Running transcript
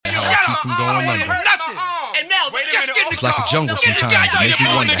keep from going under. Hey, Mel, just get in the It's like a jungle sometimes. It makes me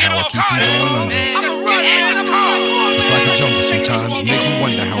wonder how I keep from going under. Just get in the car. It's like a jungle sometimes. It makes me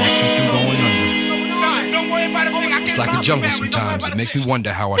wonder how I keep from going under. It's like a jungle sometimes. It makes me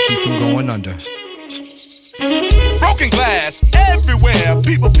wonder how I keep from going under. Broken glass everywhere.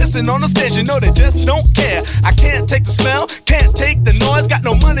 People pissing on the stage, you know they just don't care. I can't take the smell, can't take the noise. Got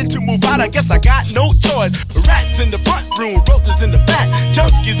no money to move out, I guess I got no choice. Rats in the front room, roaches in the back,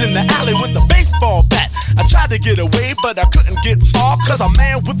 junkies in the alley with a baseball bat. I tried to get away, but I couldn't get far, cause a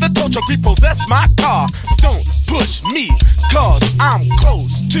man with a tow truck repossessed my car. Don't push me, cause I'm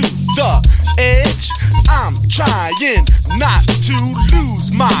close to the edge. I'm trying not to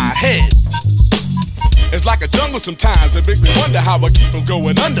lose my head. It's like a jungle sometimes, it makes me wonder how I keep from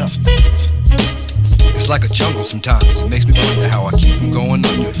going under. It's like a jungle sometimes, it makes me wonder how I keep from going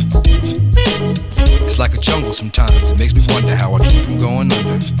under. It's like a jungle sometimes, it makes me wonder how I keep from going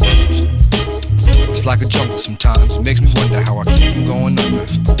under. It's like a jungle sometimes, it makes me wonder how I keep from going under.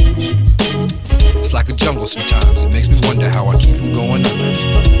 It's like a jungle sometimes, it makes me wonder how I keep from going under.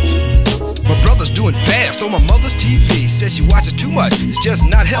 My brother's doing bad, stole my mother's TV. Says she watches too much, it's just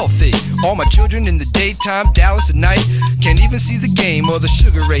not healthy. All my children in the daytime, Dallas at night. Can't even see the game or the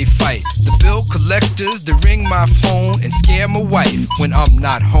Sugar Ray fight. The bill collectors, they ring my phone and scare my wife when I'm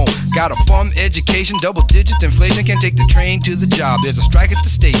not home. Got a bum education, double-digit inflation. Can't take the train to the job, there's a strike at the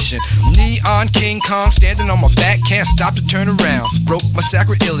station. Neon King Kong standing on my back, can't stop to turn around. Broke my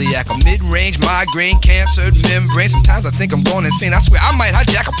sacroiliac, a mid-range migraine, cancered membrane. Sometimes I think I'm going insane, I swear I might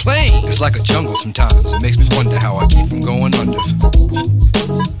hijack a plane. It's like a jungle sometimes, it makes me wonder how I keep from going under.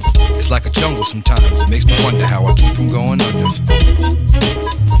 It's like a jungle sometimes, it makes me wonder how I keep from going under.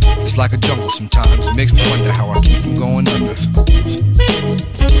 It's like a jungle sometimes, it makes me wonder how I keep from going under.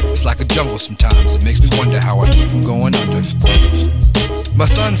 It's like a jungle sometimes, it makes me wonder how I keep from going under. My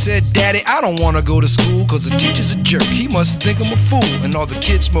son said, Daddy, I don't wanna go to school, cause the teacher's a jerk, he must think I'm a fool. And all the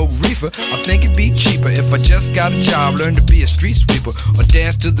kids smoke reefer, I think it'd be cheaper if I just got a job, learn to be a street sweeper, or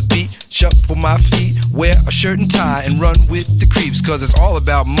dance to the beat, shuffle my feet, wear a shirt and tie, and run with the creeps. Cause it's all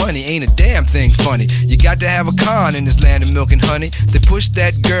about money, ain't a damn thing funny. You got to have a con in this land of milk and honey. They pushed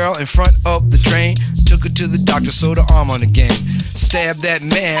that girl in front of the train, took her to the doctor, sewed her arm on again. Stabbed that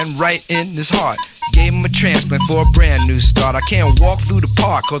man right in his heart, gave him a transplant for a brand new start. I can't walk through the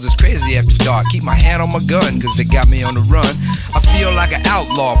park cause it's crazy after dark. Keep my hand on my gun cause they got me on the run. I feel like an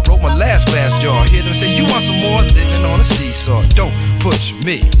outlaw, broke my last glass jaw. Hear them say, you want some more? Living on a seesaw. Don't push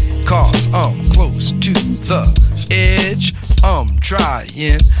me, cause I'm close to the edge. I'm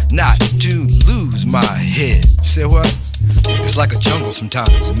trying not to lose my head. Say what? It's like a jungle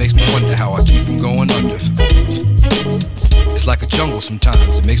sometimes, it makes me wonder how I keep from going under. It's like a jungle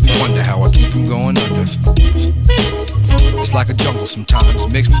sometimes, it makes me wonder how I keep from going under. It's like a jungle sometimes,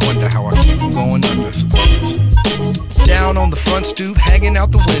 it makes me wonder how I keep from going under. Down on the front stoop, hanging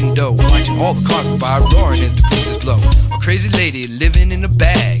out the window, watching all the cars go by, roaring as the breezes blow. A crazy lady living in a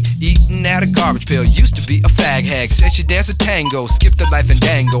bag, eating at a garbage pail, used to be a fag hag. Said she danced a tango, skipped a life and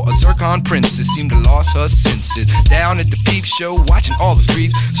dango. A zircon princess seemed to lost her senses. Down at the peep show, watching all the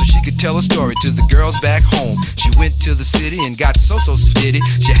creeps, so she could tell a story to the girls back home. She went to the city and got so stiddy.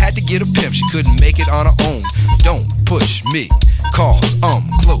 She had to get a pimp, she couldn't make it on her own. Don't push me, cause I'm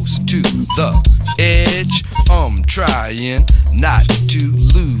close to the edge. I'm trying not to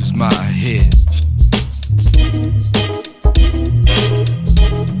lose my head.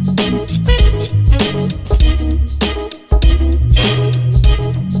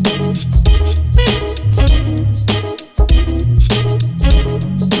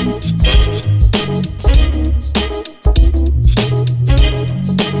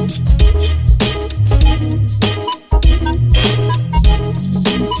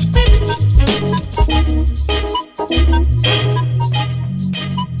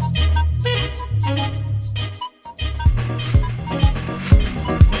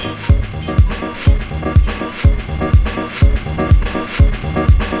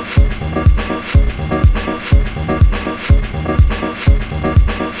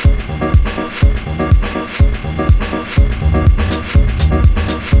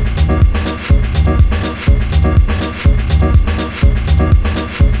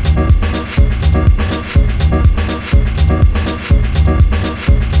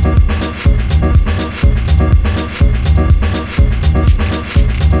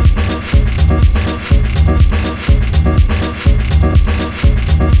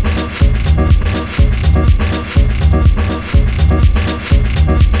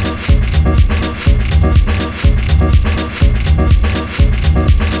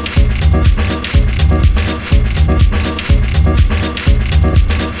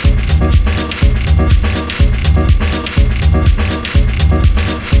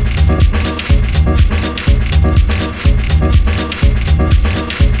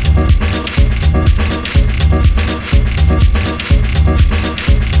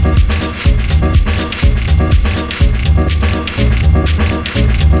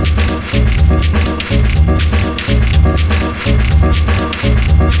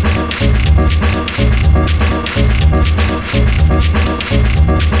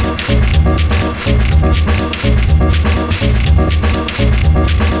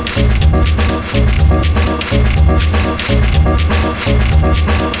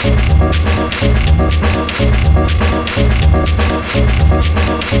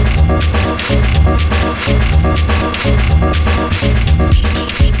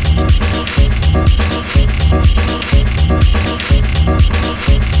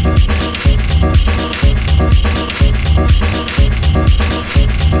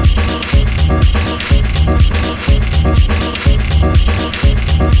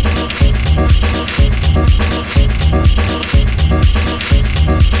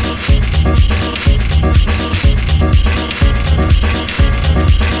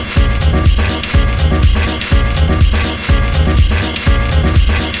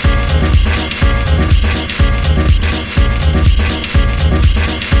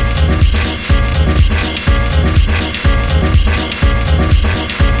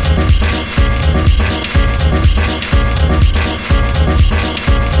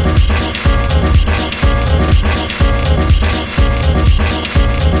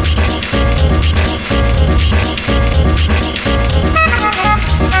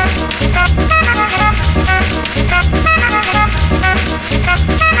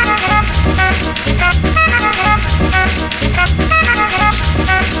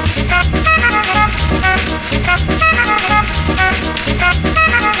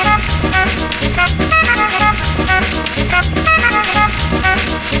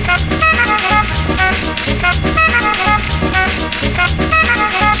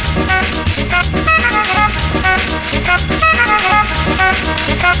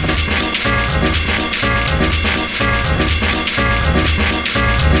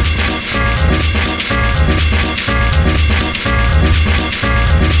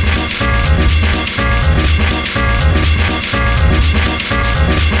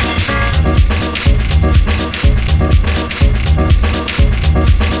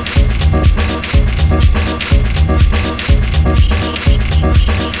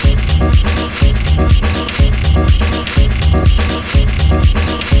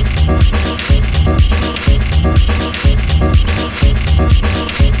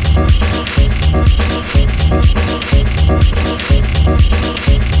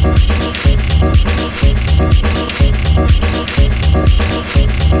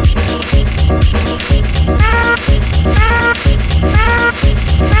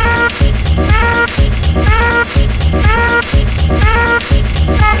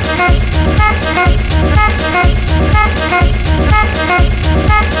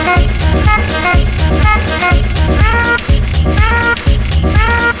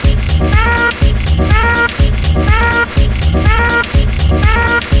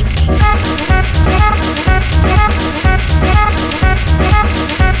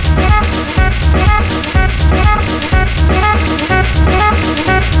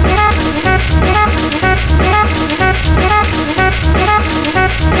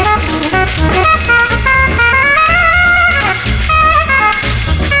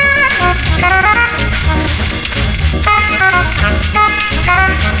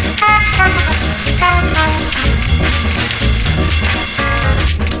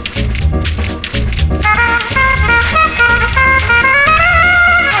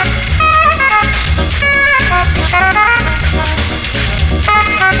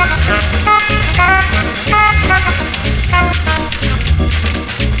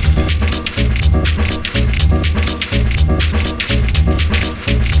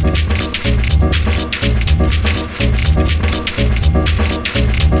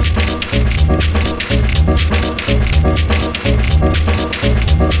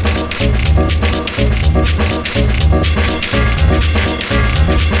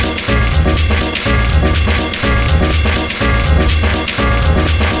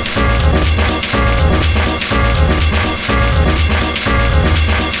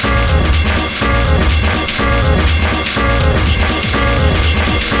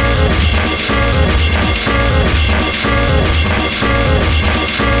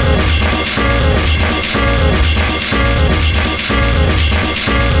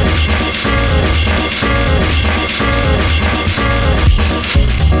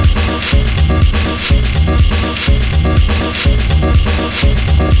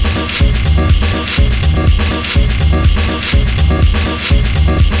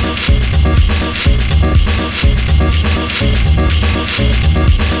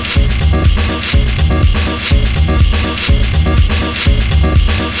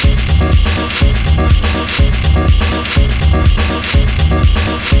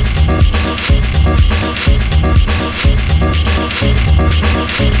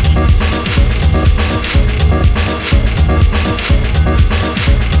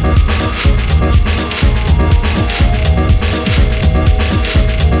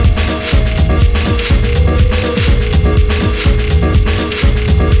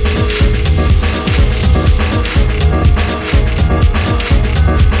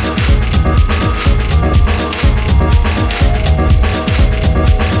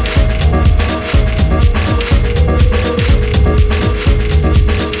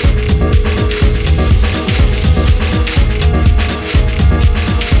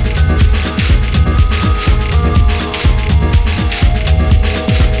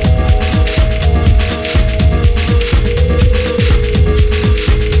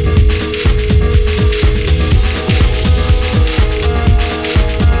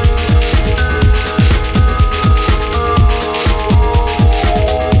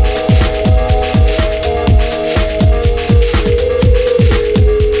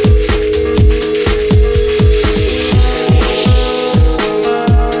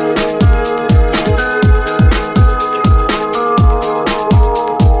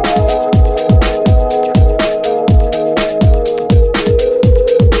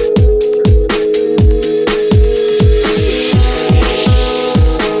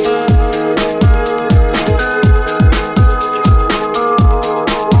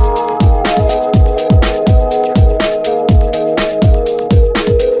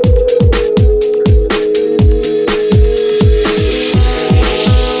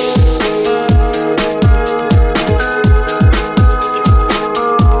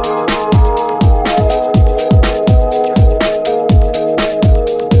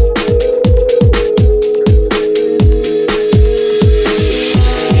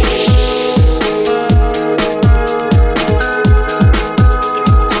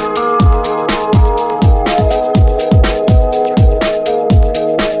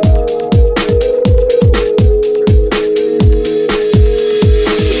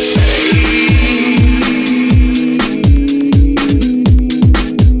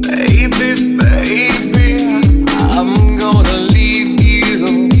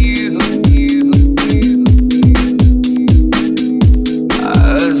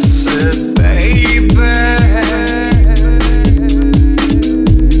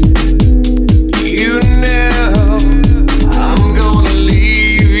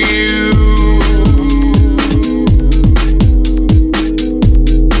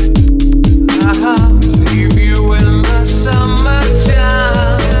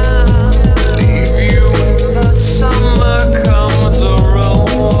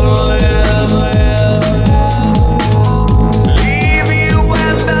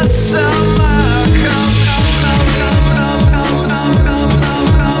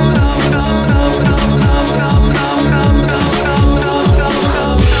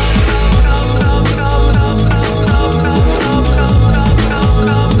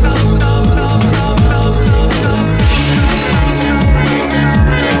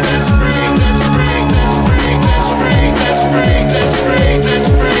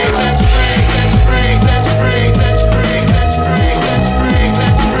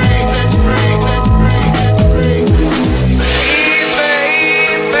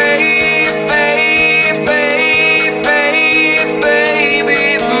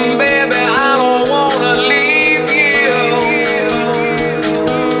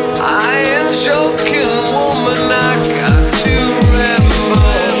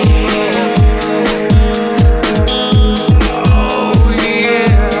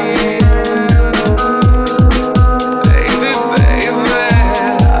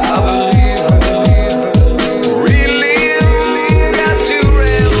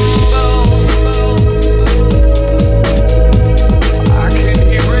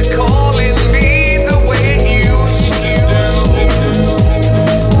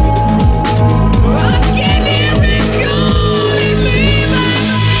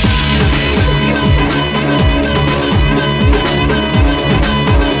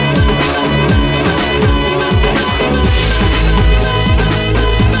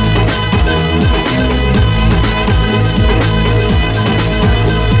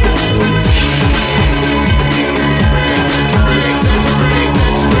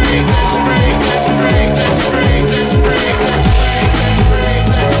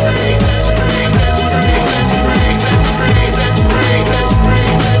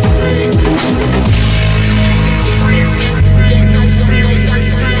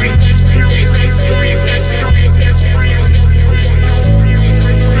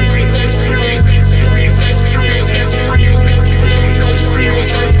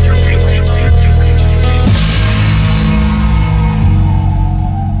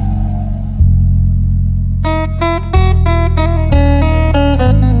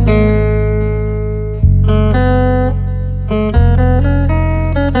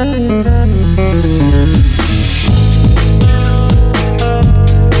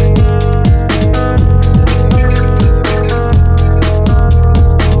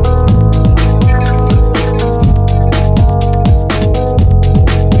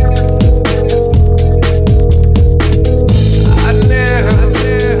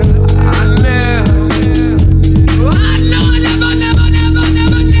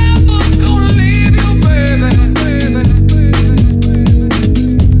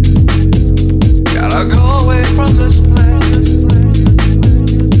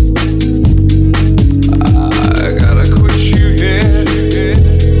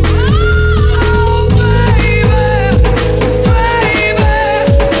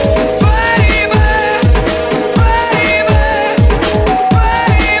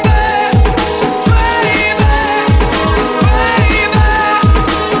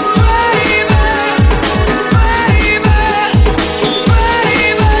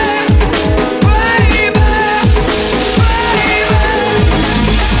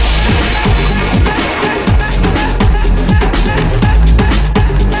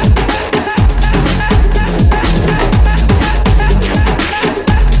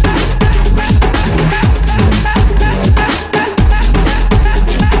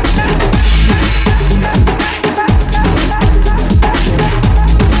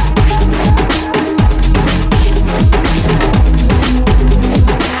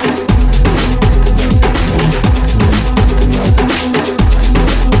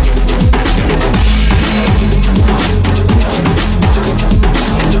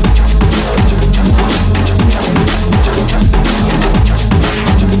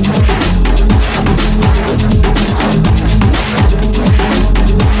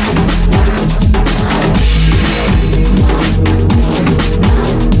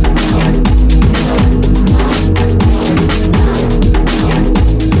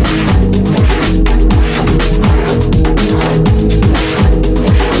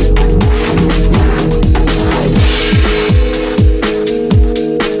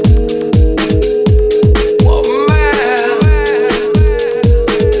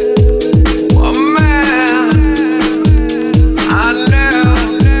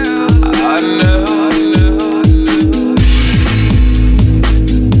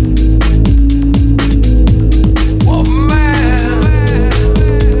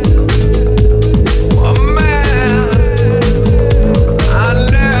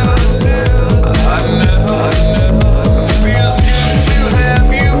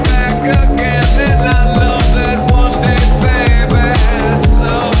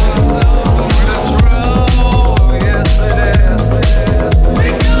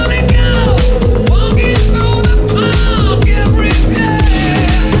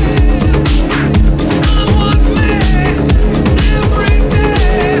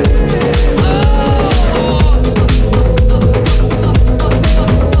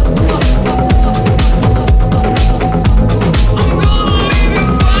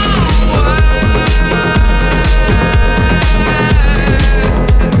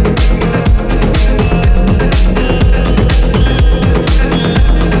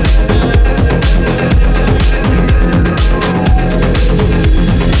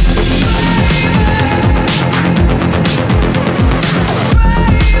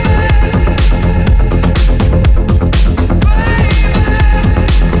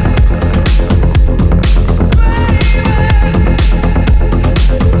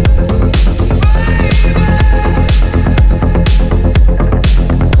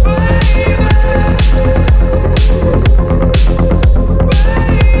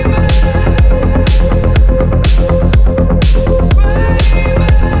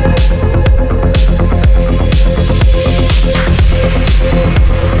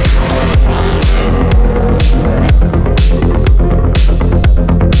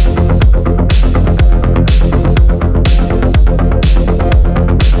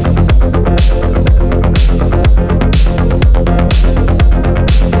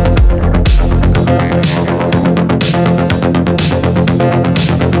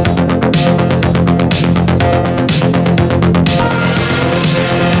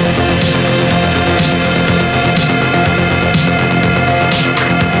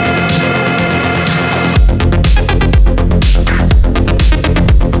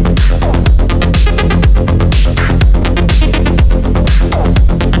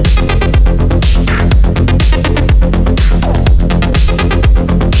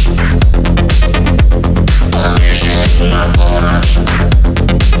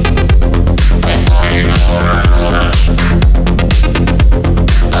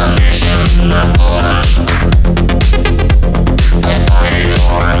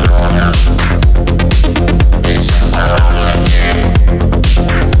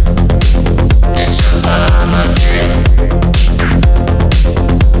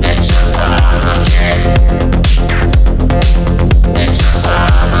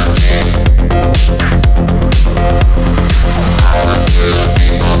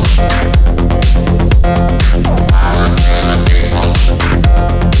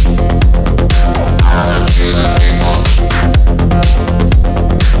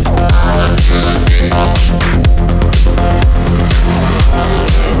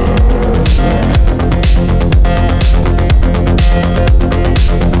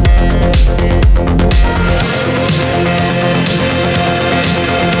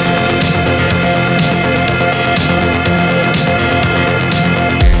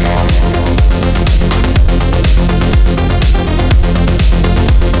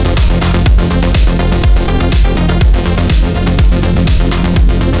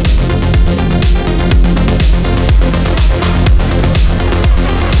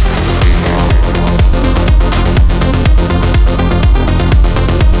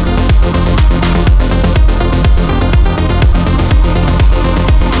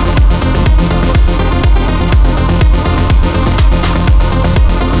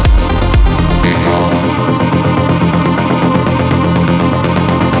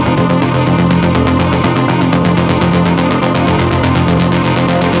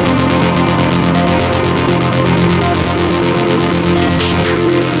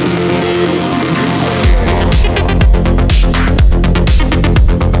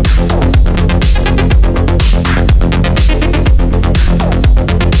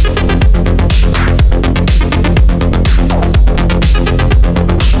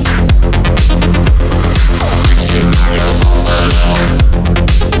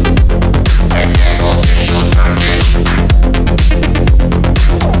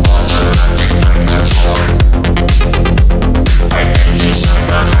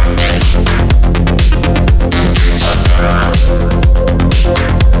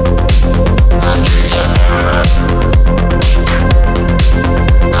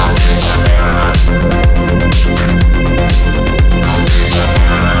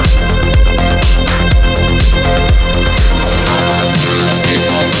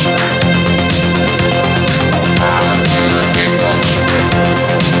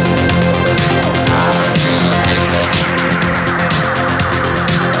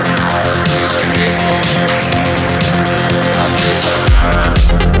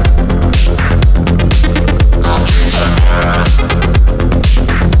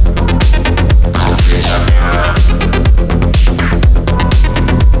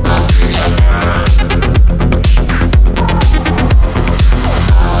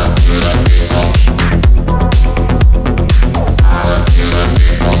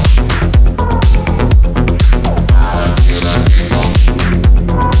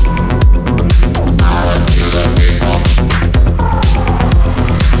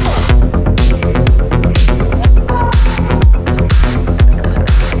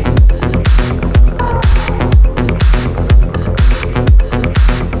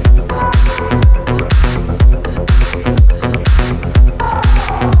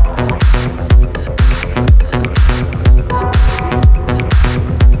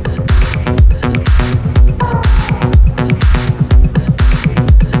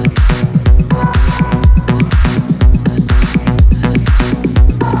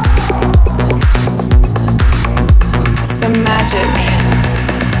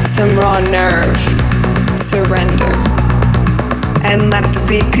 some raw nerve. Surrender. And let the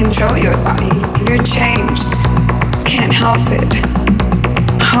beat control your body. You're changed. Can't help it.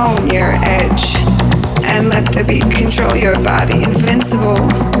 Hone your edge. And let the beat control your body. Invincible.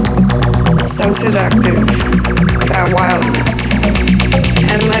 So seductive. That wildness.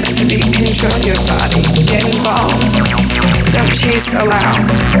 And let the beat control your body. Get involved. Don't chase, allow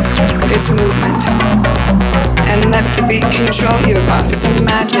this movement. And let the beat control your body. Some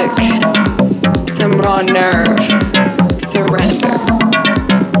magic. Some raw nerve. Surrender.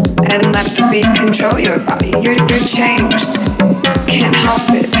 And let the beat control your body. You're changed. Can't help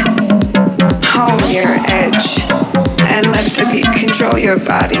it. Hone your edge. And let the beat control your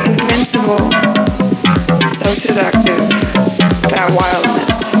body. Invincible. So seductive. That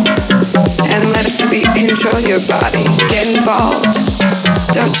wildness. And let the beat control your body. Get involved.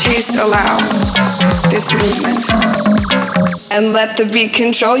 Don't chase, allow this movement. And let the beat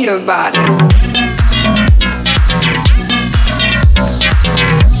control your body.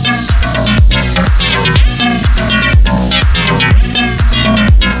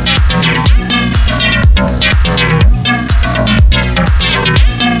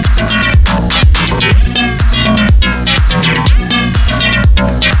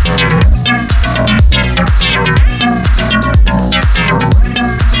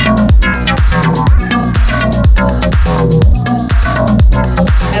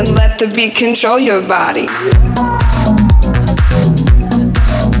 The beat control your body.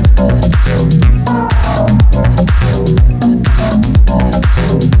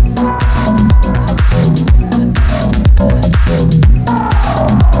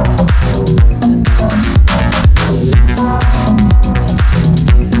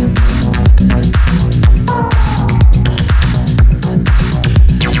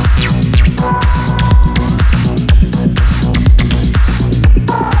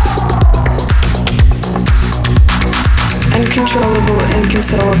 Uncontrollable,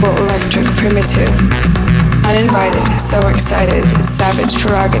 inconsolable, electric, primitive, uninvited, so excited, savage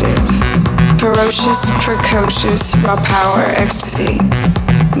prerogative, ferocious, precocious, raw power, ecstasy.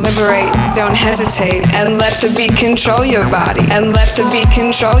 Liberate, don't hesitate, and let the beat control your body, and let the beat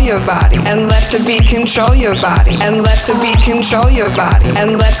control your body, and let the beat control your body, and let the beat control your body,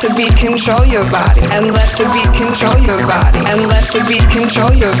 and let the beat control your body, and let the beat control your body, and let the beat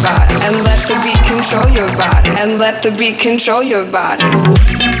control your body, and let the beat control your body, and let the beat control your body.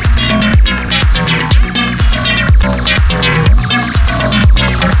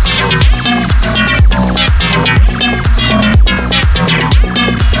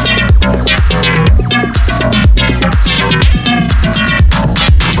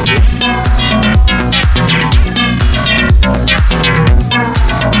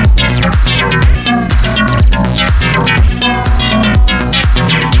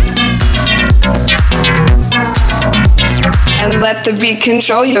 And let the beat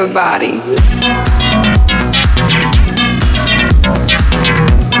control your body.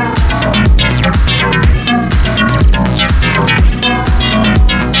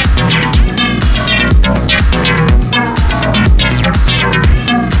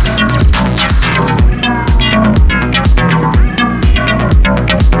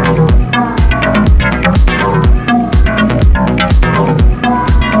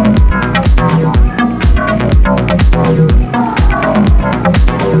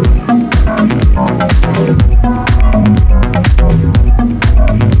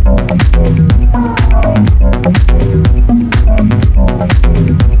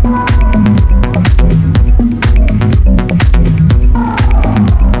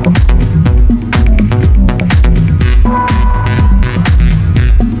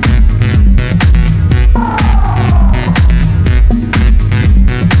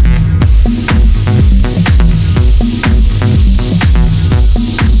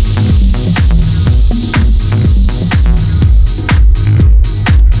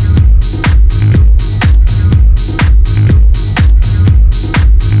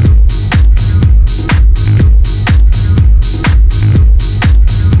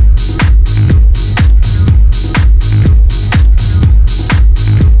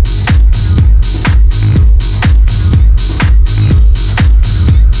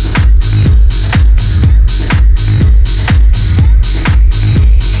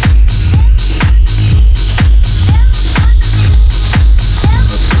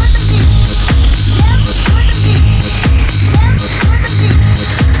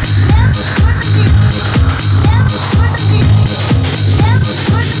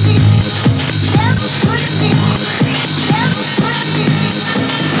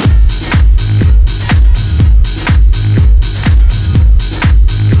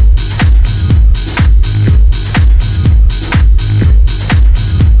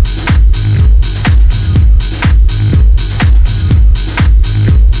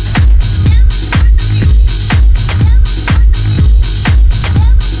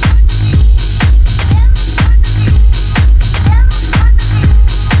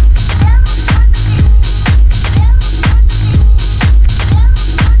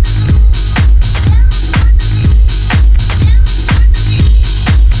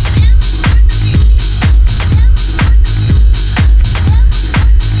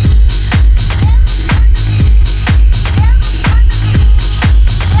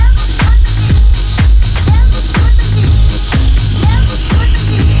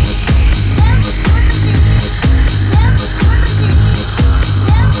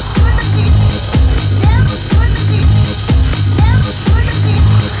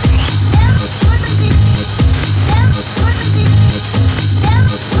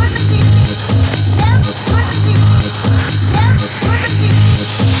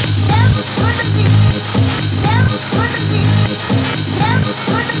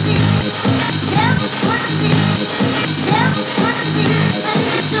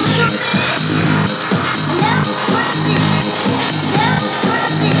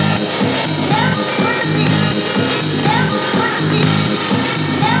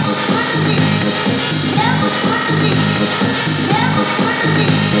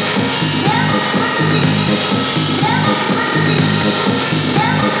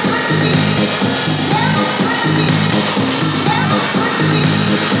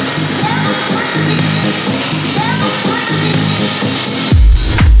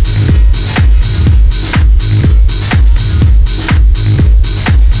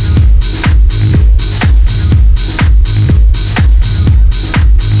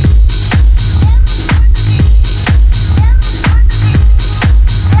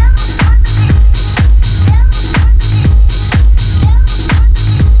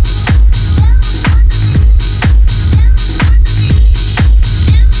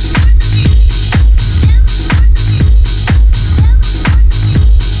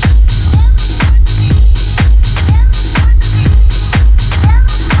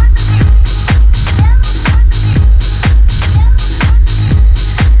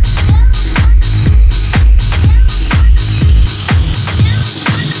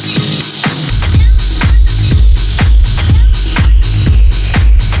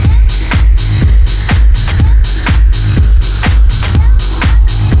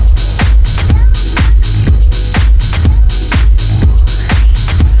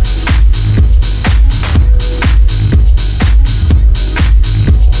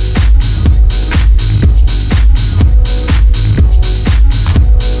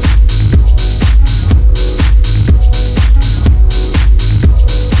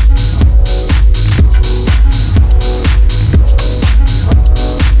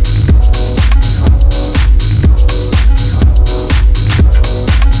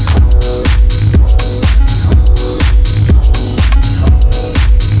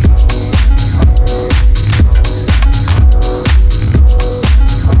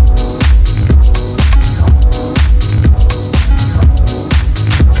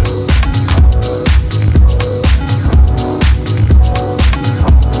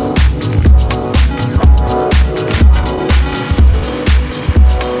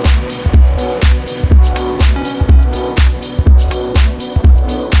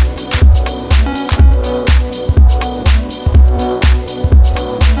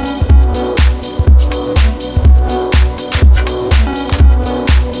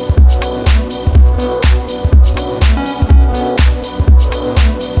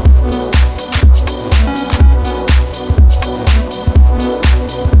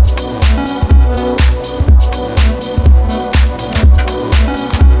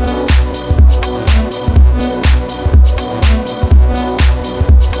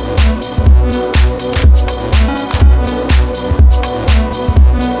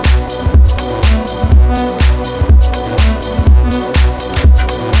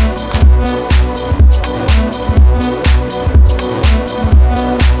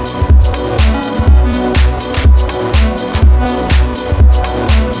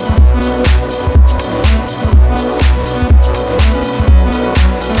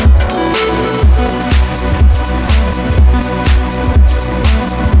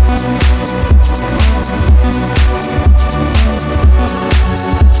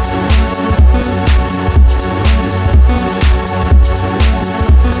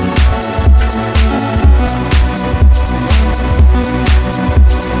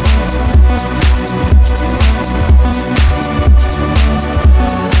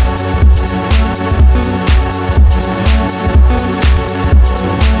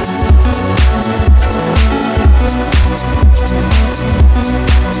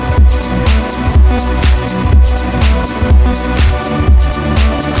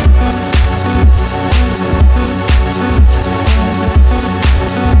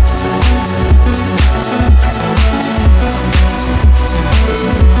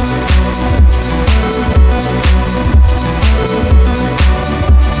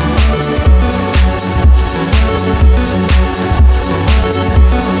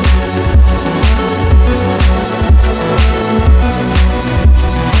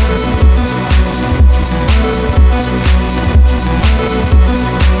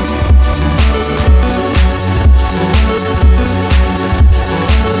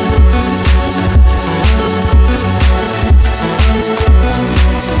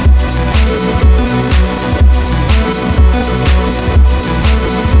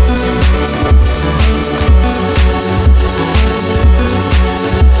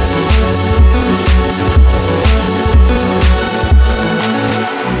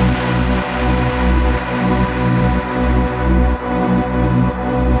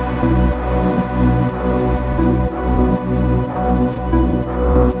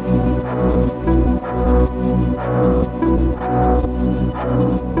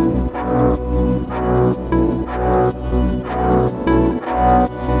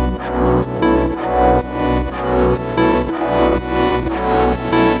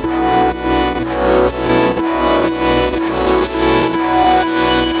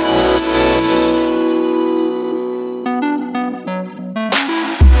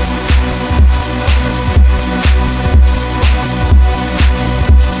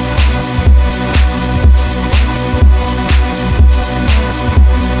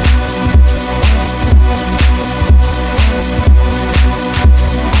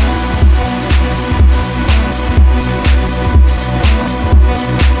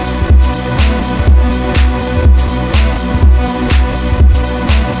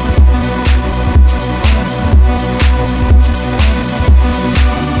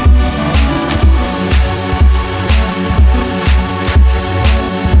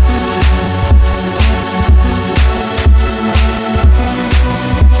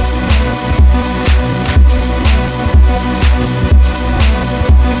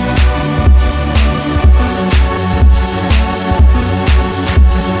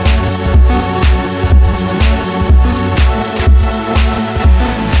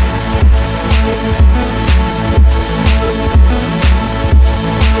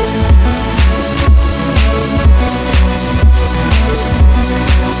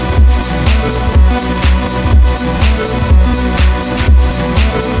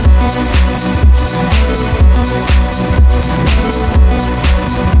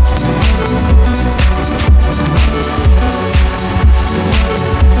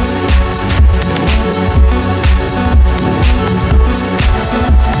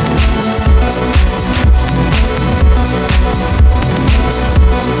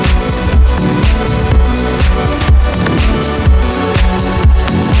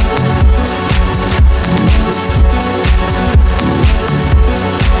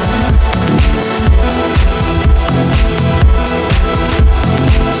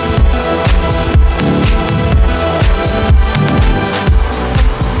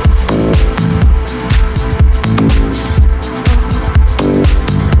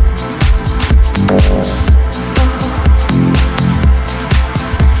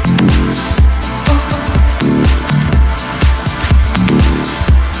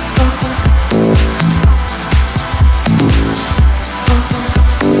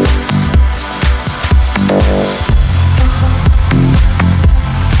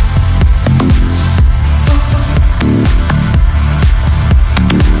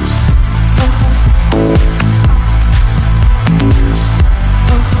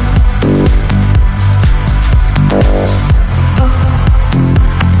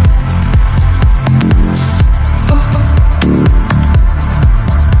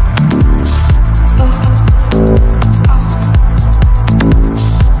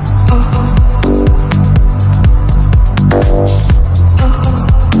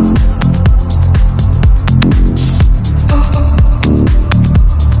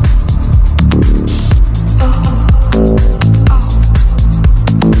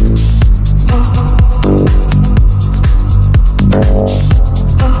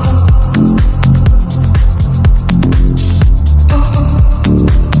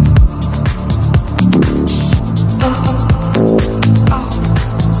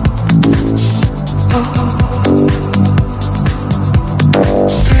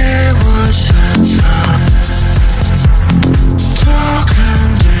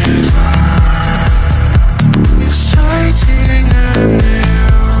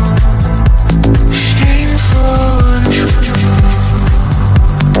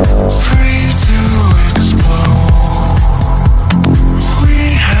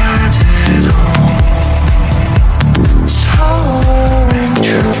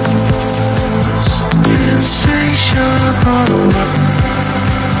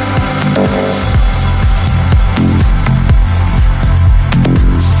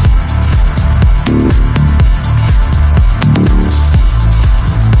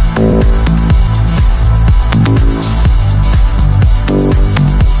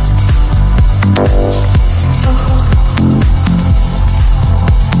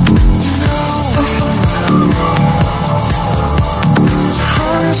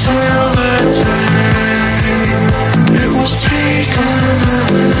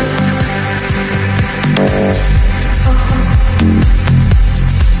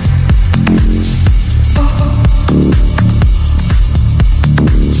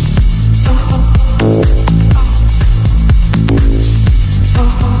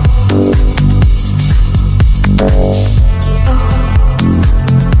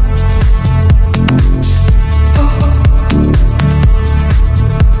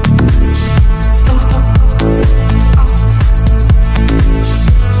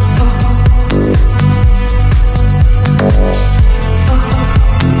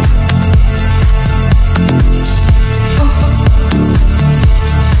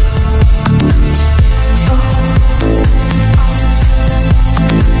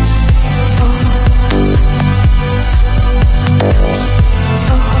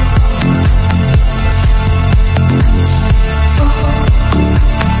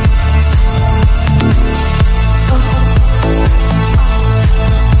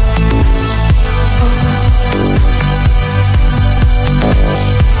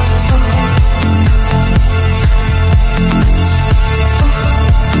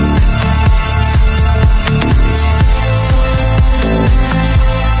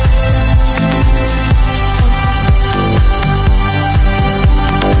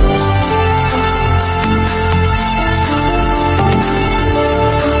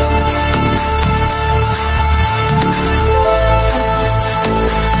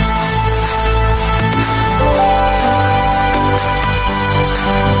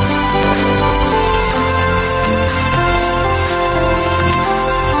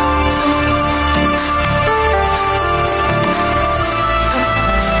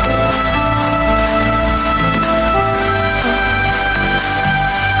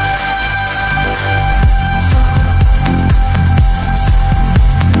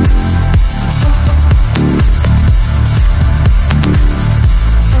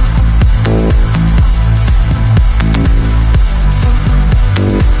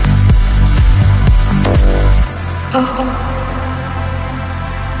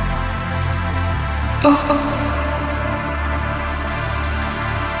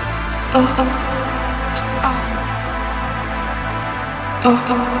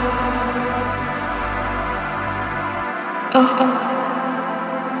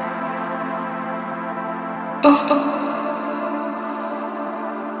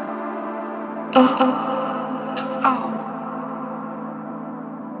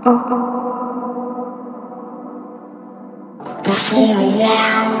 But for a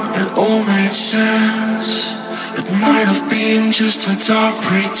while it all made sense. It might have been just a dark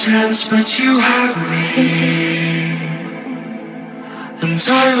pretense, but you had me, and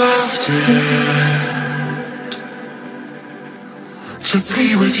I left it to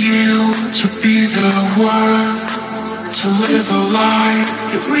be with you, to be the one, to live a lie.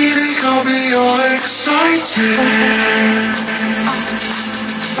 It really got me all excited.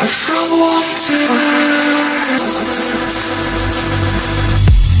 I felt wanted.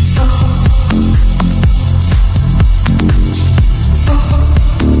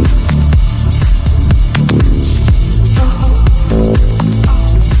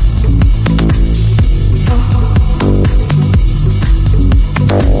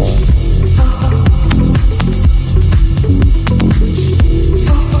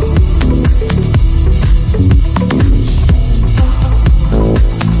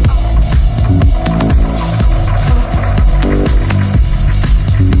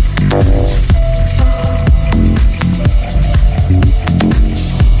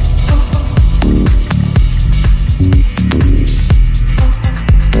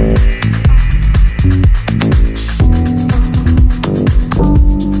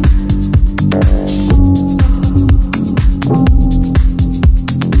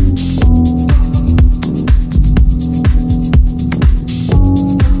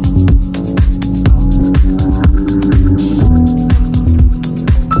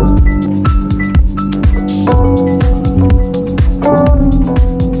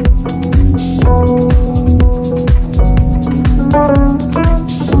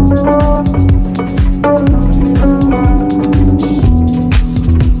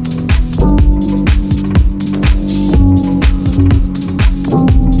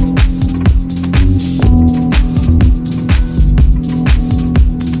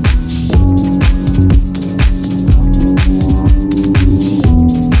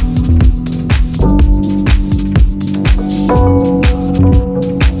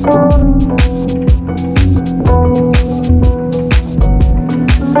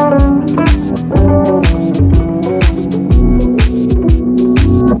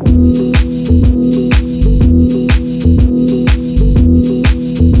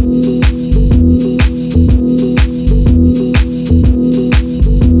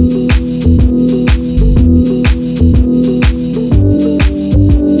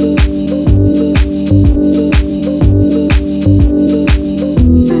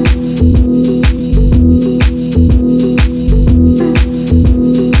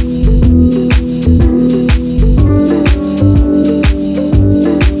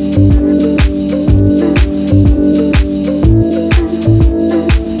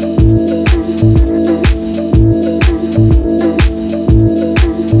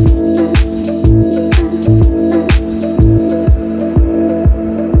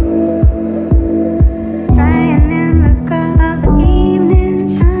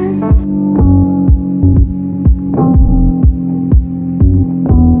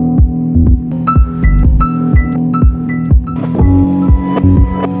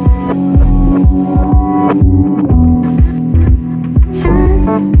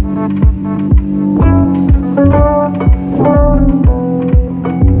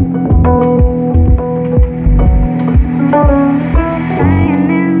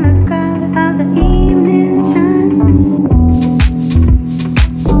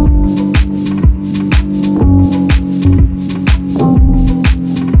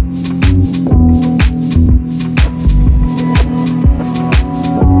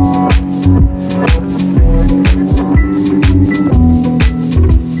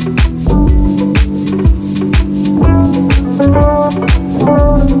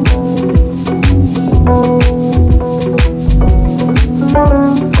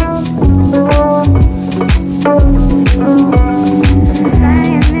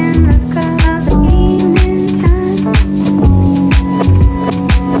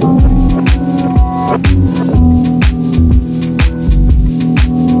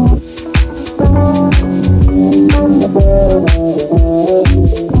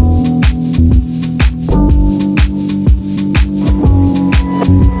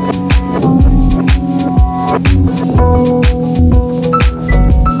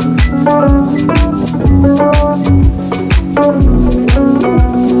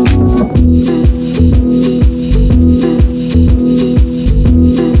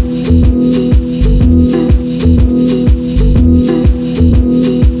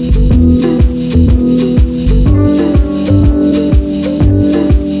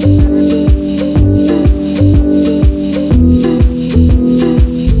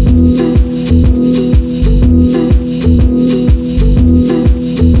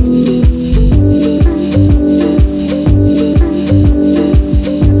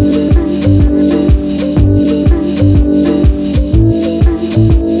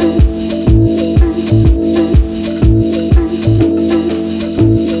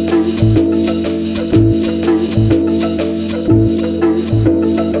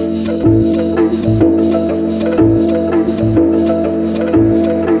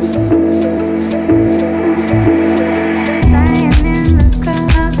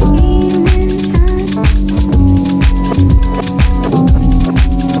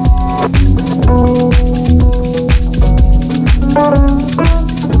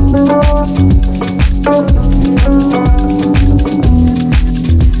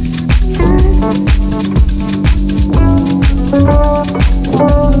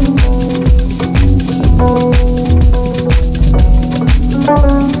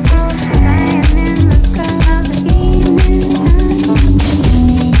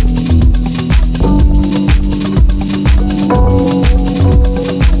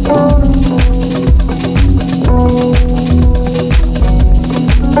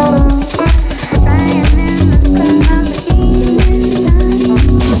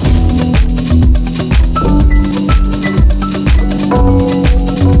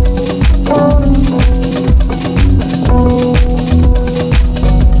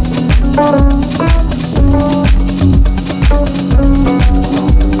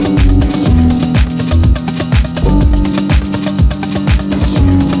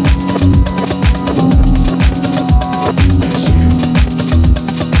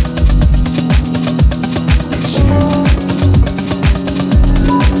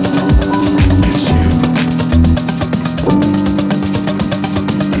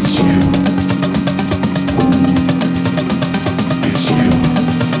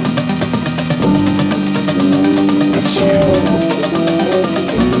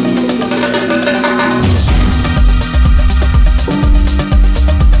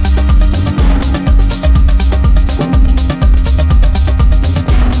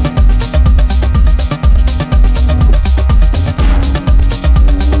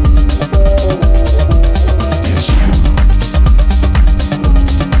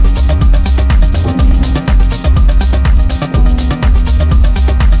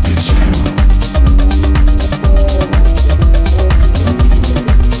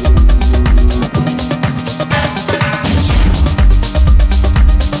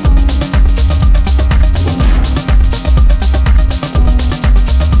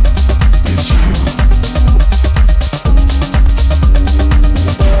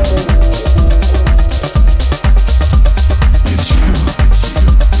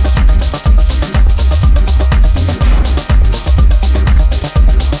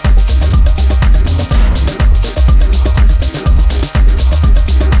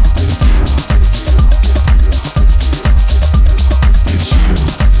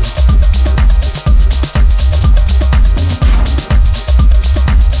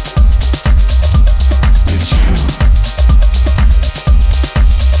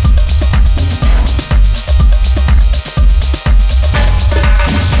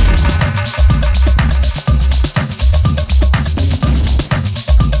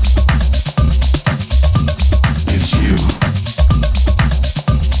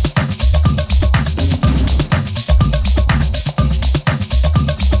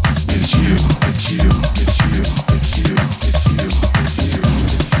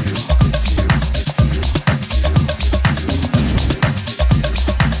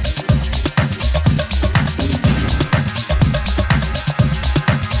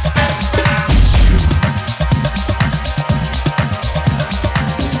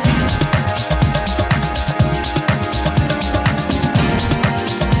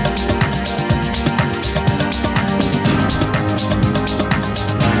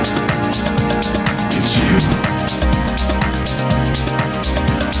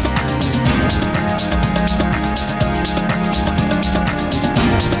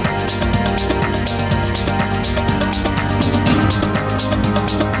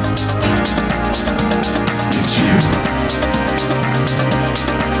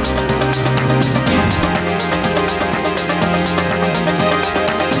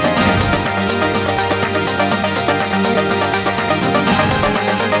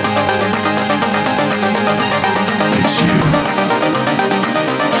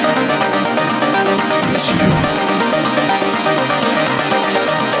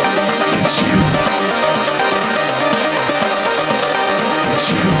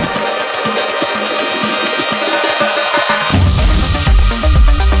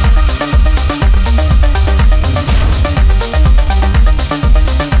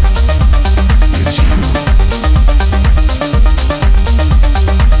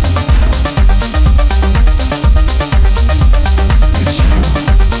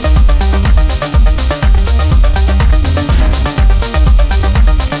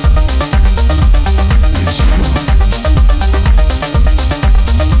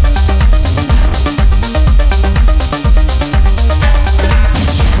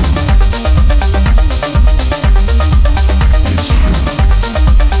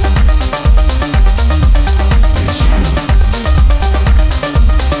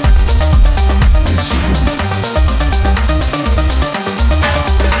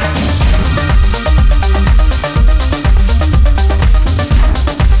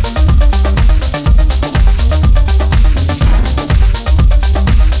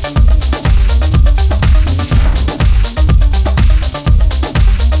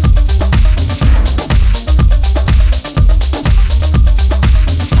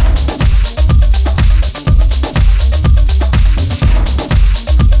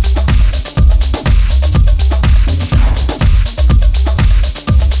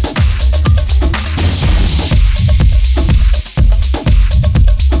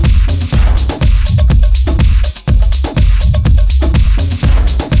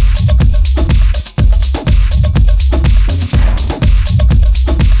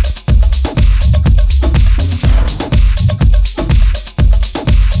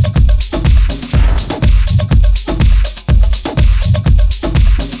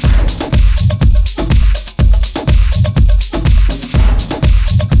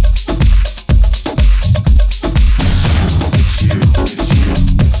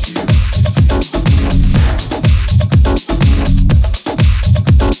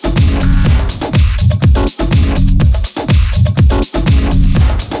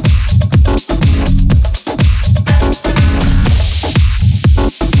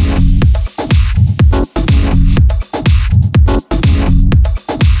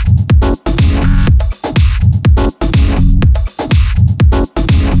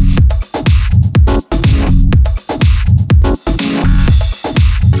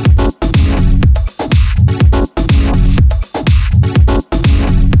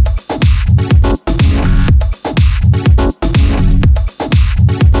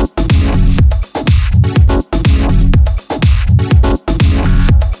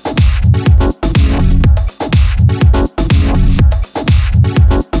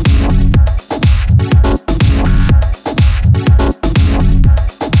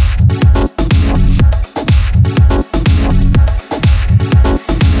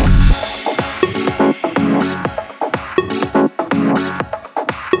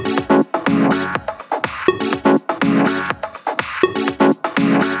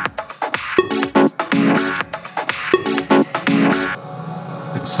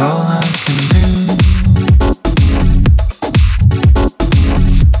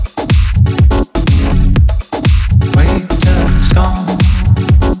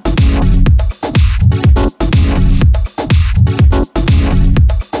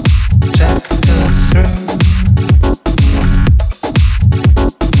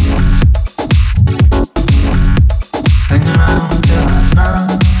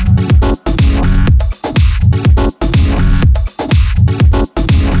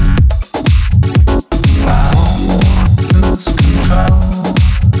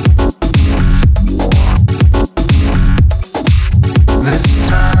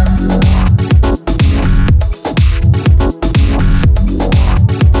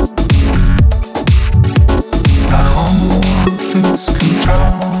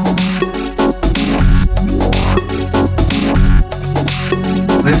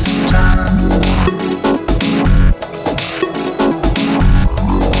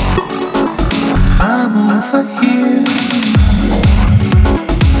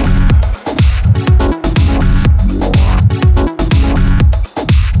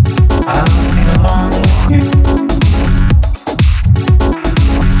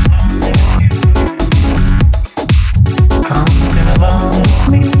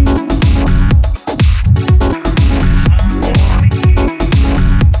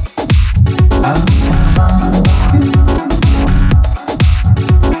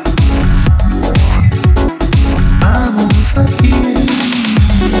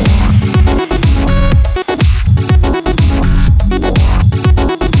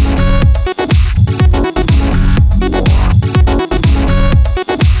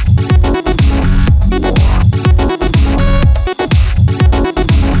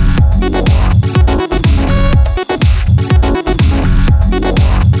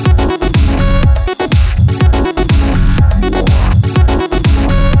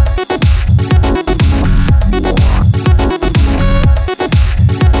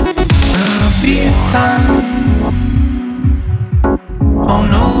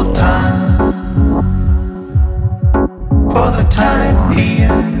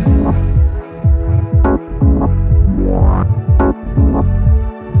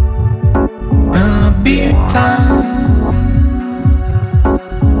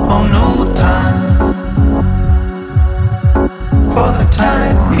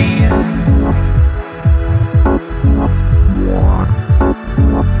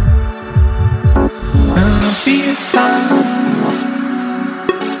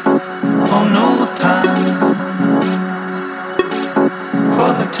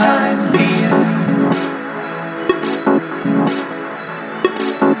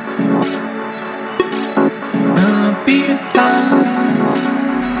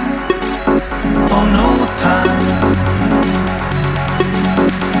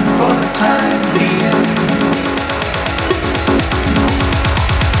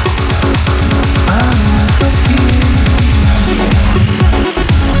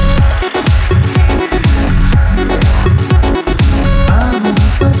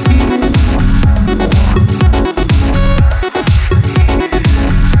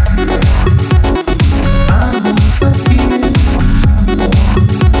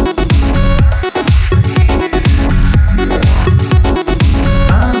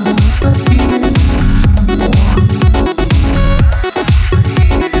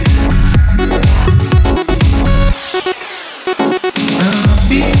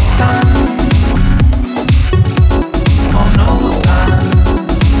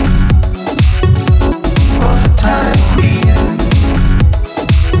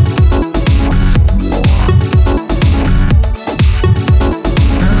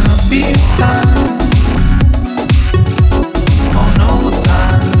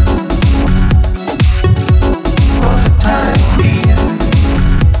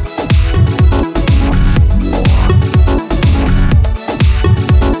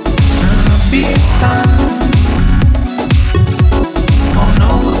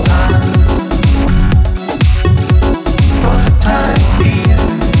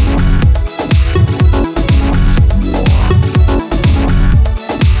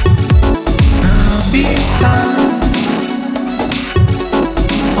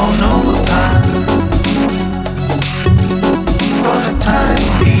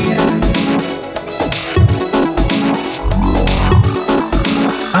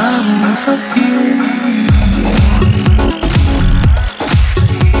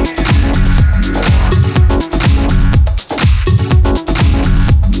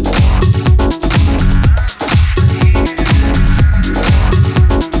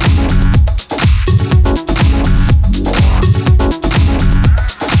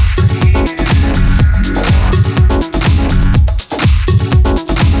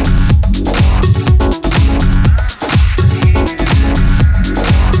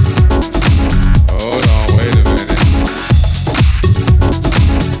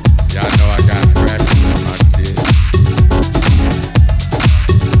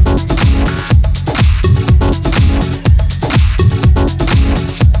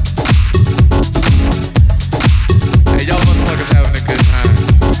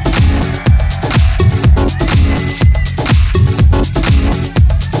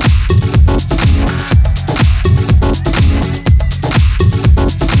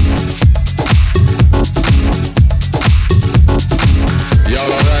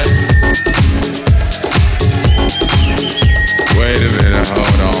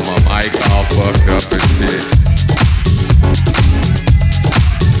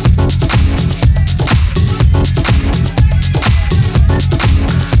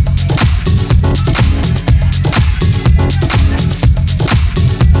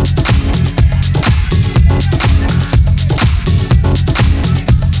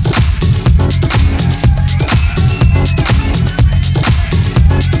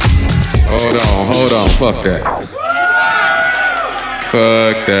 Fuck that.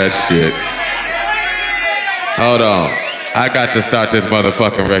 Fuck that shit. Hold on. I got to start this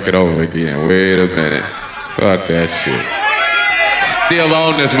motherfucking record over again. Wait a minute. Fuck that shit. Still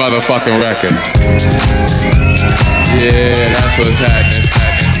on this motherfucking record. Yeah, that's what's happening.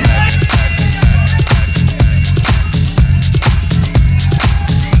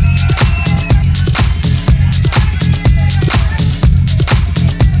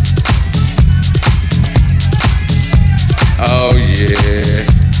 Oh yeah.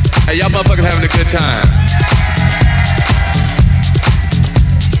 Hey, y'all motherfuckers having a good time.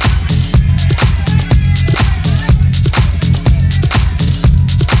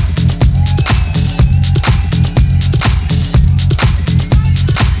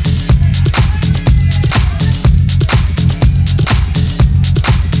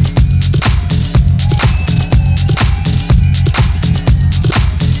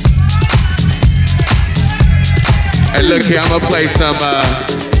 Hey, look here, I'ma play some,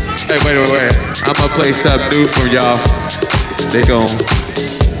 hey, wait. I'ma play something new for y'all. They gon',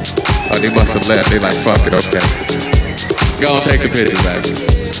 oh, they must have left. They like, fuck it, okay. Go on, take the picture back.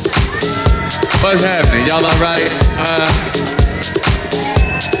 What's happening? Y'all alright?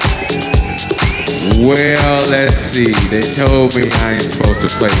 Well, let's see. They told me I ain't supposed to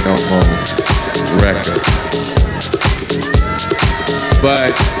play no more records.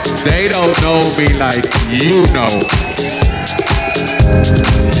 But they don't know me like you know.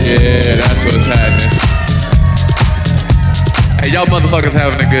 Yeah, that's what's happening. Hey, y'all motherfuckers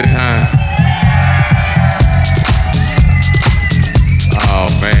having a good time? Oh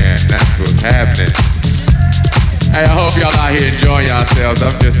man, that's what's happening. Hey, I hope y'all out here enjoying yourselves.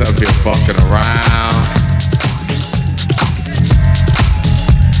 I'm just up here fucking around.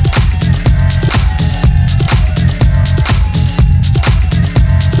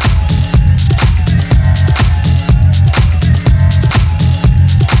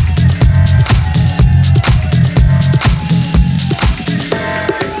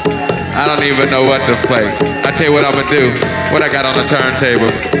 I don't even know what to play. I tell you what I'ma do. What I got on the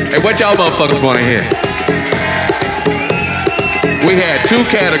turntables. Hey, what y'all motherfuckers wanna hear? We had two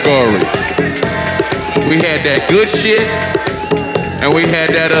categories. We had that good shit, and we had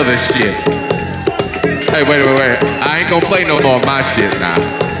that other shit. Hey, wait. I ain't gonna play no more of my shit now.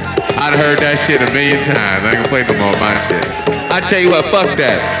 I'd heard that shit a million times. I ain't gonna play no more of my shit. I tell you what, fuck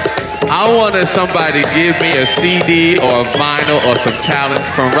that. I wanted somebody to give me a CD or a vinyl or some talent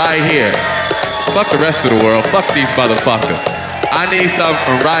from right here. Fuck the rest of the world. Fuck these motherfuckers. I need something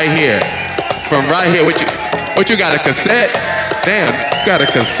from right here. From right here. What you got, a cassette? Damn, you got a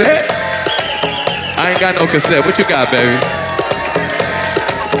cassette? I ain't got no cassette. What you got, baby?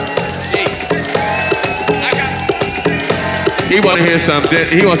 He wanna hear something.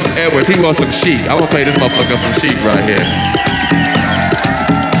 He wants some Edwards. He wants some Chic. I wanna play this motherfucker some Chic right here.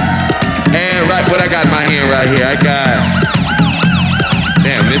 And right, what I got in my hand right here, I got,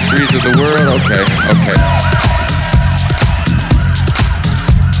 damn, Mysteries of the World. Okay.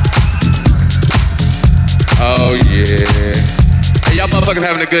 Oh yeah. Hey, y'all motherfuckers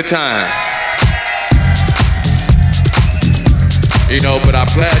having a good time. You know, but I'm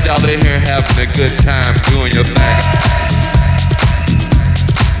glad y'all in here having a good time doing your thing.